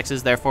encounter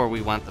codexes, therefore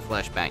we want the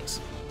flashbangs.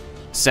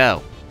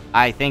 So,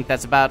 I think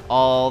that's about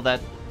all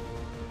that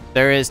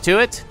there is to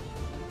it.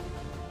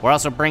 We're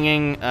also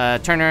bringing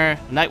Turner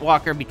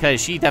Nightwalker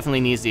because she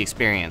definitely needs the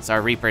experience.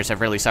 Our Reapers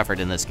have really suffered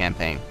in this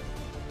campaign.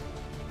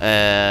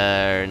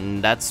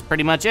 That's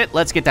pretty much it.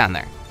 Let's get down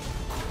there.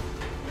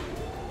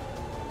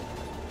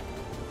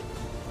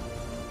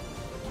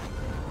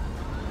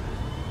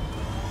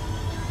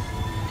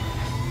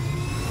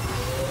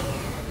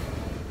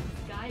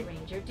 Sky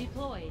Ranger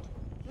deployed.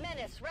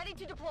 Menace, ready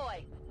to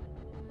deploy.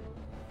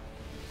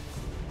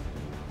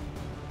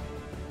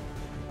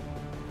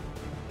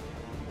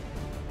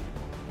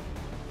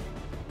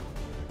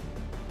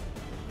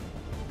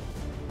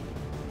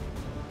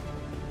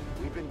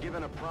 We've been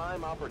given a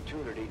prime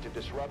opportunity to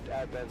disrupt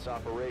Advent's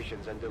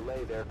operations and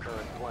delay their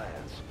current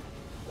plans.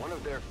 One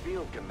of their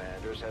field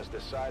commanders has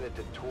decided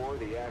to tour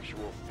the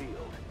actual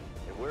field,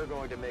 and we're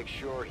going to make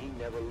sure he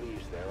never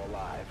leaves there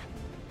alive.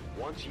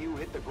 Once you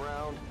hit the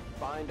ground,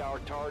 find our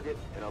target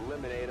and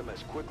eliminate him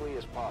as quickly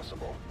as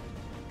possible.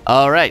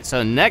 Alright,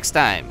 so next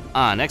time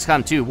on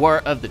XCOM2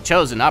 War of the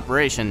Chosen,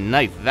 Operation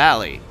Knife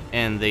Valley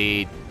in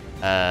the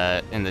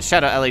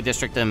Shadow Alley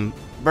District in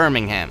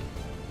Birmingham.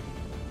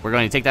 We're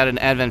going to take out an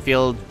Advent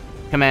Field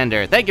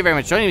Commander. Thank you very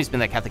much for joining me. It's been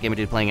that Catholic Gamer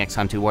Dude playing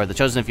XCOM2 War of the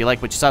Chosen. If you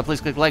like what you saw, please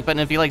click the like button.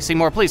 If you'd like to see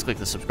more, please click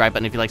the subscribe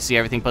button. If you'd like to see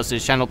everything posted to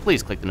this channel,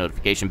 please click the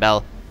notification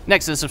bell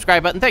next to the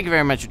subscribe button. Thank you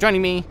very much for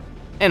joining me,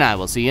 and I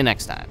will see you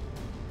next time.